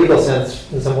 and in the legal sense,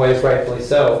 in some ways rightfully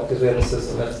so, because we have a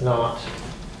system that's not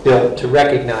built to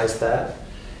recognize that.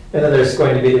 And then there's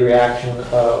going to be the reaction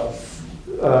of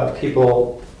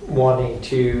people wanting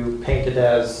to paint it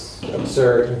as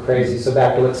absurd and crazy. So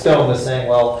back to what Stone was saying,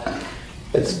 well,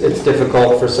 it's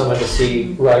difficult for someone to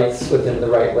see rights within the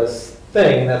rightless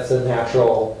thing. That's a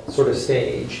natural sort of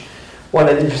stage. One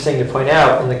interesting to point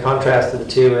out in the contrast of the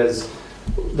two is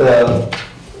the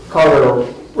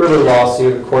Colorado River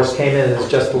lawsuit, of course, came in as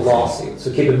just a lawsuit.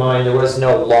 So keep in mind, there was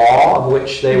no law of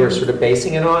which they were sort of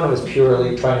basing it on. It was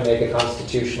purely trying to make a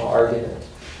constitutional argument.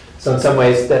 So in some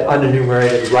ways, that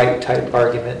unenumerated right type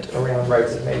argument around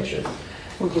rights of nature.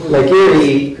 Lake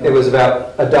Erie, it was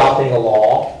about adopting a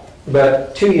law,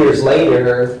 but 2 years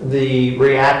later, the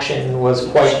reaction was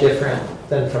quite different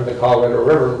than from the Colorado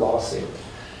River lawsuit.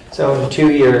 So in 2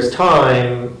 years'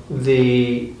 time,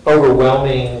 the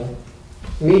overwhelming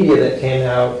media that came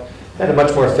out had a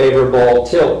much more favorable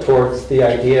tilt towards the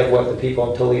idea of what the people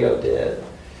in Toledo did.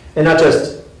 And not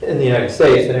just in the United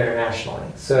States, but internationally.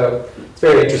 So it's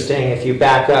very interesting if you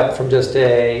back up from just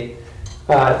a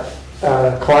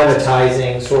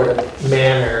climatizing sort of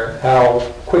manner, how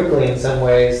quickly in some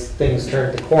ways things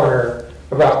turned the corner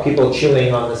about people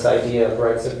chewing on this idea of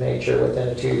rights of nature within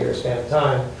a 2-year span of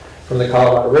time, from the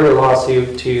Colorado River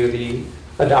lawsuit to the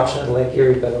adoption of the Lake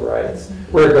Erie Bill of Rights.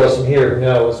 Where it goes from here, who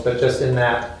knows, but just in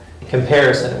that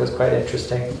comparison, it was quite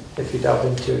interesting if you delve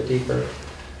into it deeper.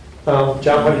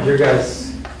 John, what did your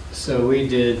guys? So we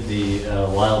did the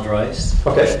wild rice.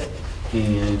 Okay.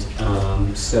 And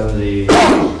so the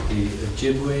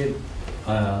Ojibwe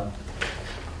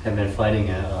have been fighting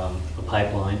a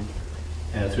pipeline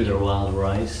through their wild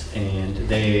rice, and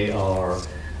they are,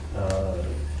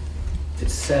 it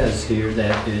says here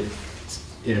that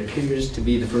it appears to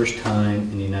be the first time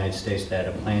in the United States that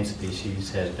a plant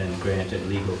species has been granted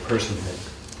legal personhood.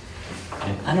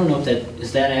 And I don't know if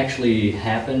has that actually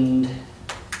happened,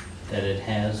 that it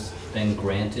has been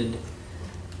granted.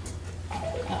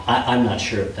 I'm not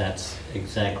sure if that's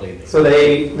exactly. So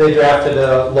they drafted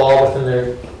a law within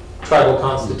their tribal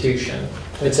constitution.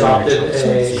 They adopted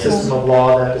a system of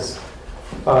law that is,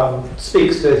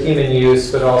 speaks to human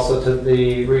use, but also to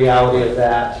the reality of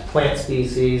that plant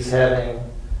species having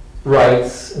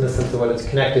rights in the sense of what it's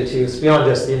connected to. It's beyond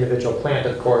just the individual plant,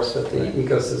 of course, but the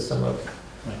ecosystem of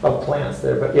plants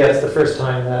there. But yeah, it's the first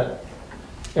time that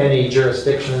any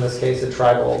jurisdiction, in this case a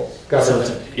tribal government.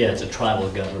 So it's a tribal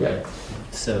government. Yeah.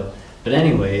 So, but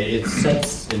anyway, it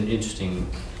sets an interesting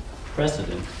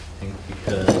precedent, I think,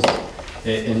 because,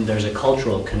 and there's a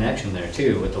cultural connection there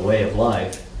too with the way of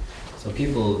life. So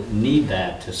people need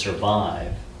that to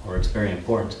survive, or it's very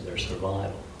important to their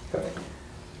survival. Okay.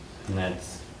 And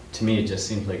that's, to me, it just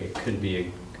seems like it could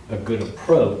be a good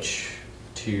approach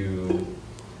to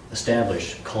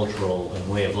establish cultural and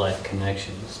way of life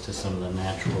connections to some of the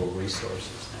natural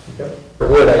resources. Okay.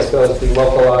 Would, I suppose, be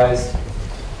localized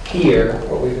here,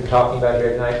 what we've been talking about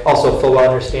here tonight. Also full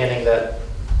understanding that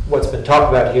what's been talked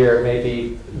about here may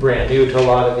be brand new to a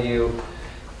lot of you,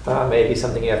 may be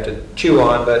something you have to chew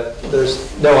on, but there's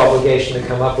no obligation to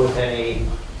come up with any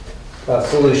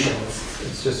solutions.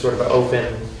 It's just sort of an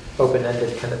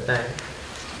open-ended kind of thing.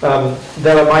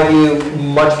 Though in my view,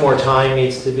 much more time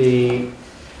needs to be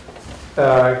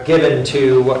given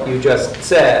to what you just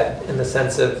said, in the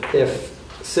sense of if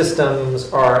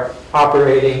systems are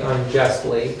operating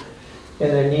unjustly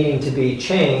and they're needing to be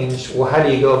changed, well, how do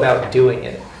you go about doing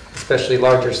it, especially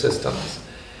larger systems?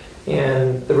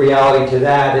 And the reality to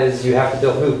that is you have to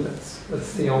build movements.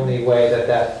 That's the only way that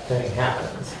that thing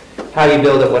happens. How you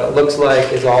build it, what it looks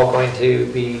like, is all going to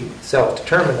be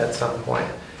self-determined at some point.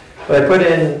 But I put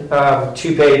in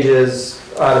 2 pages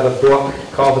out of a book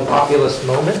called The Populist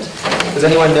Moment. Does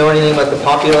anyone know anything about the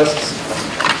populists?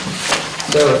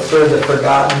 So it's sort of the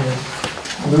forgotten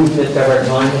movement of our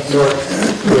time of sorts.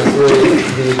 It was really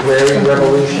the agrarian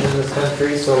revolution in this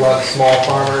country. So a lot of small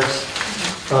farmers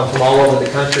from all over the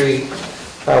country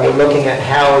were looking at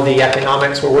how the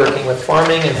economics were working with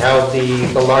farming and how the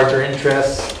larger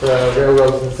interests, the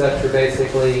railroads and such, were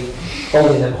basically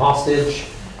holding them hostage.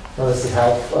 This is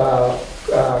how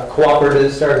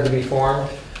cooperatives started to be formed.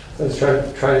 So it's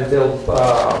try to build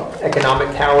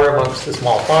economic power amongst the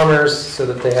small farmers so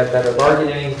that they had better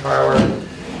bargaining power.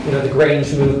 You know, the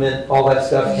Grange movement, all that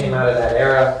stuff came out of that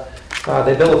era.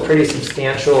 They built a pretty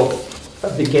substantial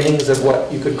beginnings of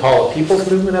what you could call a people's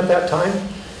movement at that time.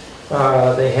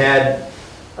 They had,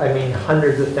 I mean,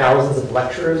 hundreds of thousands of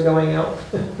lecturers going out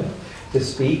to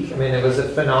speak. I mean, it was a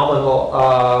phenomenal,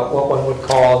 what one would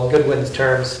call, in Goodwin's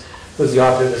terms, was the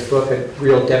author of this book, a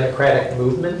real democratic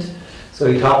movement.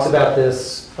 So he talks about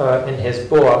this in his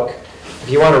book. If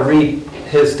you want to read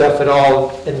his stuff at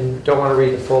all and don't want to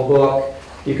read the full book,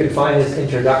 you can find his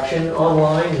introduction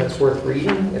online. That's worth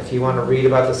reading if you want to read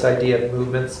about this idea of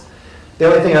movements. The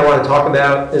only thing I want to talk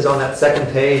about is on that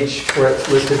second page where it's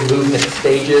listed movement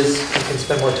stages. You can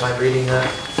spend more time reading that.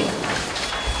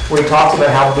 Where he talks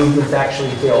about how movements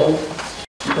actually build.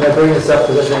 And I bring this up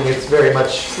because I think it's very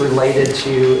much related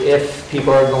to if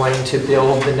people are going to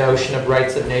build the notion of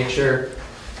rights of nature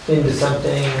into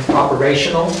something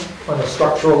operational on a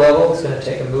structural level, it's going to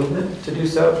take a movement to do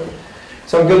so.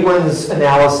 So in Goodwin's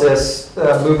analysis,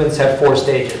 movements have 4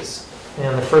 stages.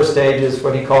 And the first stage is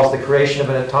what he calls the creation of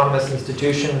an autonomous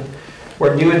institution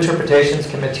where new interpretations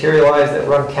can materialize that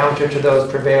run counter to those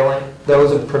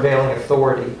of prevailing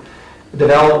authority. A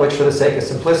development which, for the sake of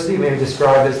simplicity, may be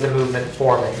described as the movement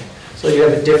forming. So you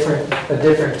have a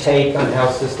different take on how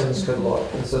systems could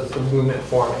look. And so it's the movement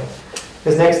forming.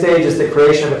 His next stage is the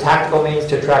creation of a tactical means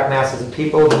to attract masses of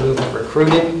people, the movement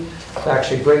recruiting, so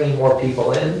actually bringing more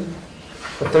people in.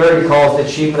 The third he calls the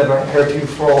achievement of a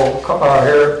heretofore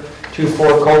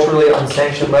culturally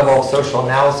unsanctioned level of social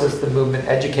analysis, the movement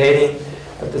educating.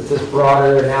 But this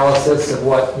broader analysis of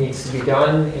what needs to be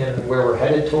done and where we're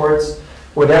headed towards,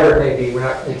 whatever it may be.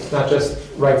 It's not just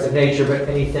rights of nature, but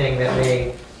anything that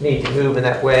may need to move in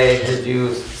that way. His view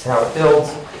is how it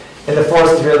builds. And the fourth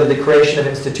is really the creation of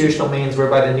institutional means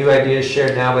whereby the new ideas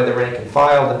shared now by the rank and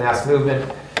file, the mass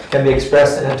movement, can be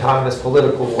expressed in an autonomous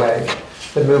political way.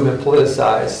 The movement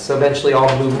politicized. So eventually all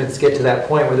movements get to that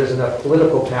point where there's enough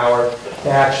political power to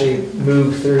actually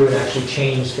move through and actually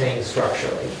change things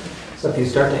structurally. So if you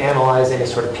start to analyze any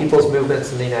sort of people's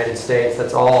movements in the United States,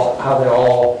 that's all how they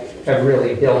all have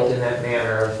really built in that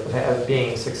manner of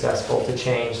being successful to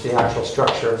change the actual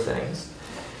structure of things.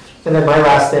 And then my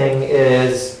last thing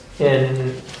is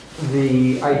in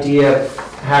the idea of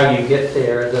how you get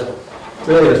there.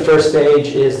 Really the first stage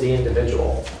is the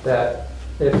individual, that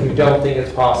if you don't think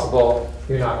it's possible,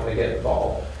 you're not going to get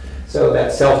involved. So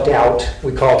that self-doubt,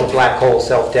 we call it the black hole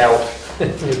self-doubt,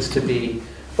 needs to be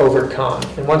overcome.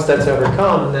 And once that's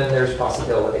overcome, then there's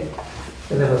possibility.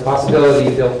 And then with possibility,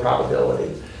 you build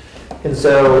probability. And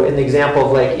so in the example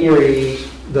of Lake Erie,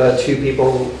 the 2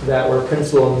 people that were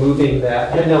principal in moving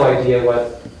that had no idea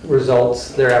what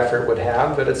results their effort would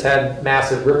have, but it's had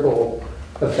massive ripple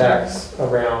effects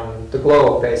around the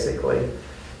globe, basically.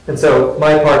 And so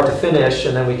my part to finish,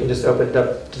 and then we can just open it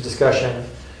up to discussion,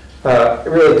 it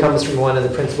really comes from one of the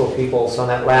principal people. So on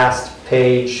that last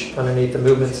page, underneath the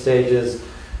movement stages,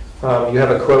 you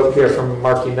have a quote here from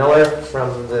Marky Miller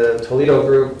from the Toledo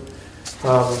group,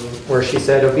 where she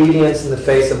said, "Obedience in the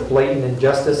face of blatant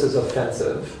injustice is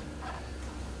offensive.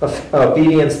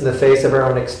 Obedience in the face of our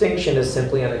own extinction is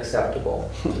simply unacceptable."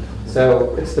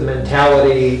 So it's the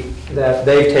mentality that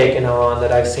they've taken on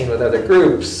that I've seen with other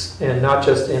groups, and not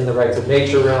just in the rights of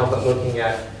nature realm, but looking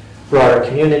at broader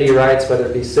community rights, whether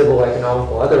it be civil,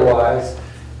 economical, otherwise,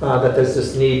 that there's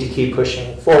this need to keep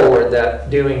pushing forward, that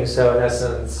doing so in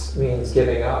essence means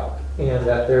giving up, and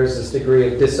that there's this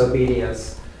degree of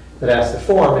disobedience that has to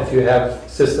form if you have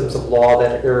systems of law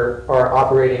that are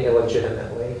operating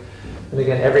illegitimately. And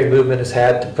again, every movement has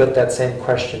had to put that same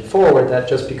question forward, that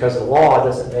just because of law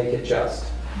doesn't make it just.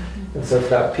 And so it's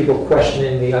about people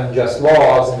questioning the unjust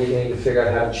laws and beginning to figure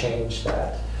out how to change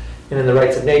that. And in the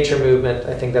rights of nature movement,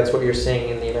 I think that's what you're seeing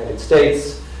in the United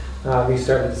States. We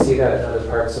started to see that in other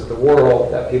parts of the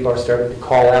world, that people are starting to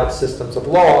call out systems of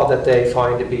law that they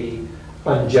find to be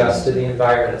unjust to the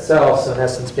environment itself, so in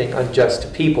essence being unjust to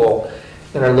people,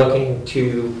 and are looking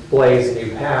to blaze a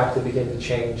new path to begin to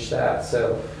change that.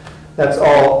 So that's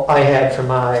all I had for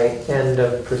my end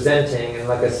of presenting. And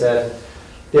like I said,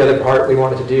 the other part we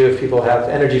wanted to do, if people have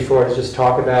energy for it, is just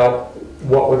talk about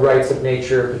what would rights of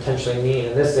nature potentially mean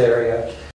in this area.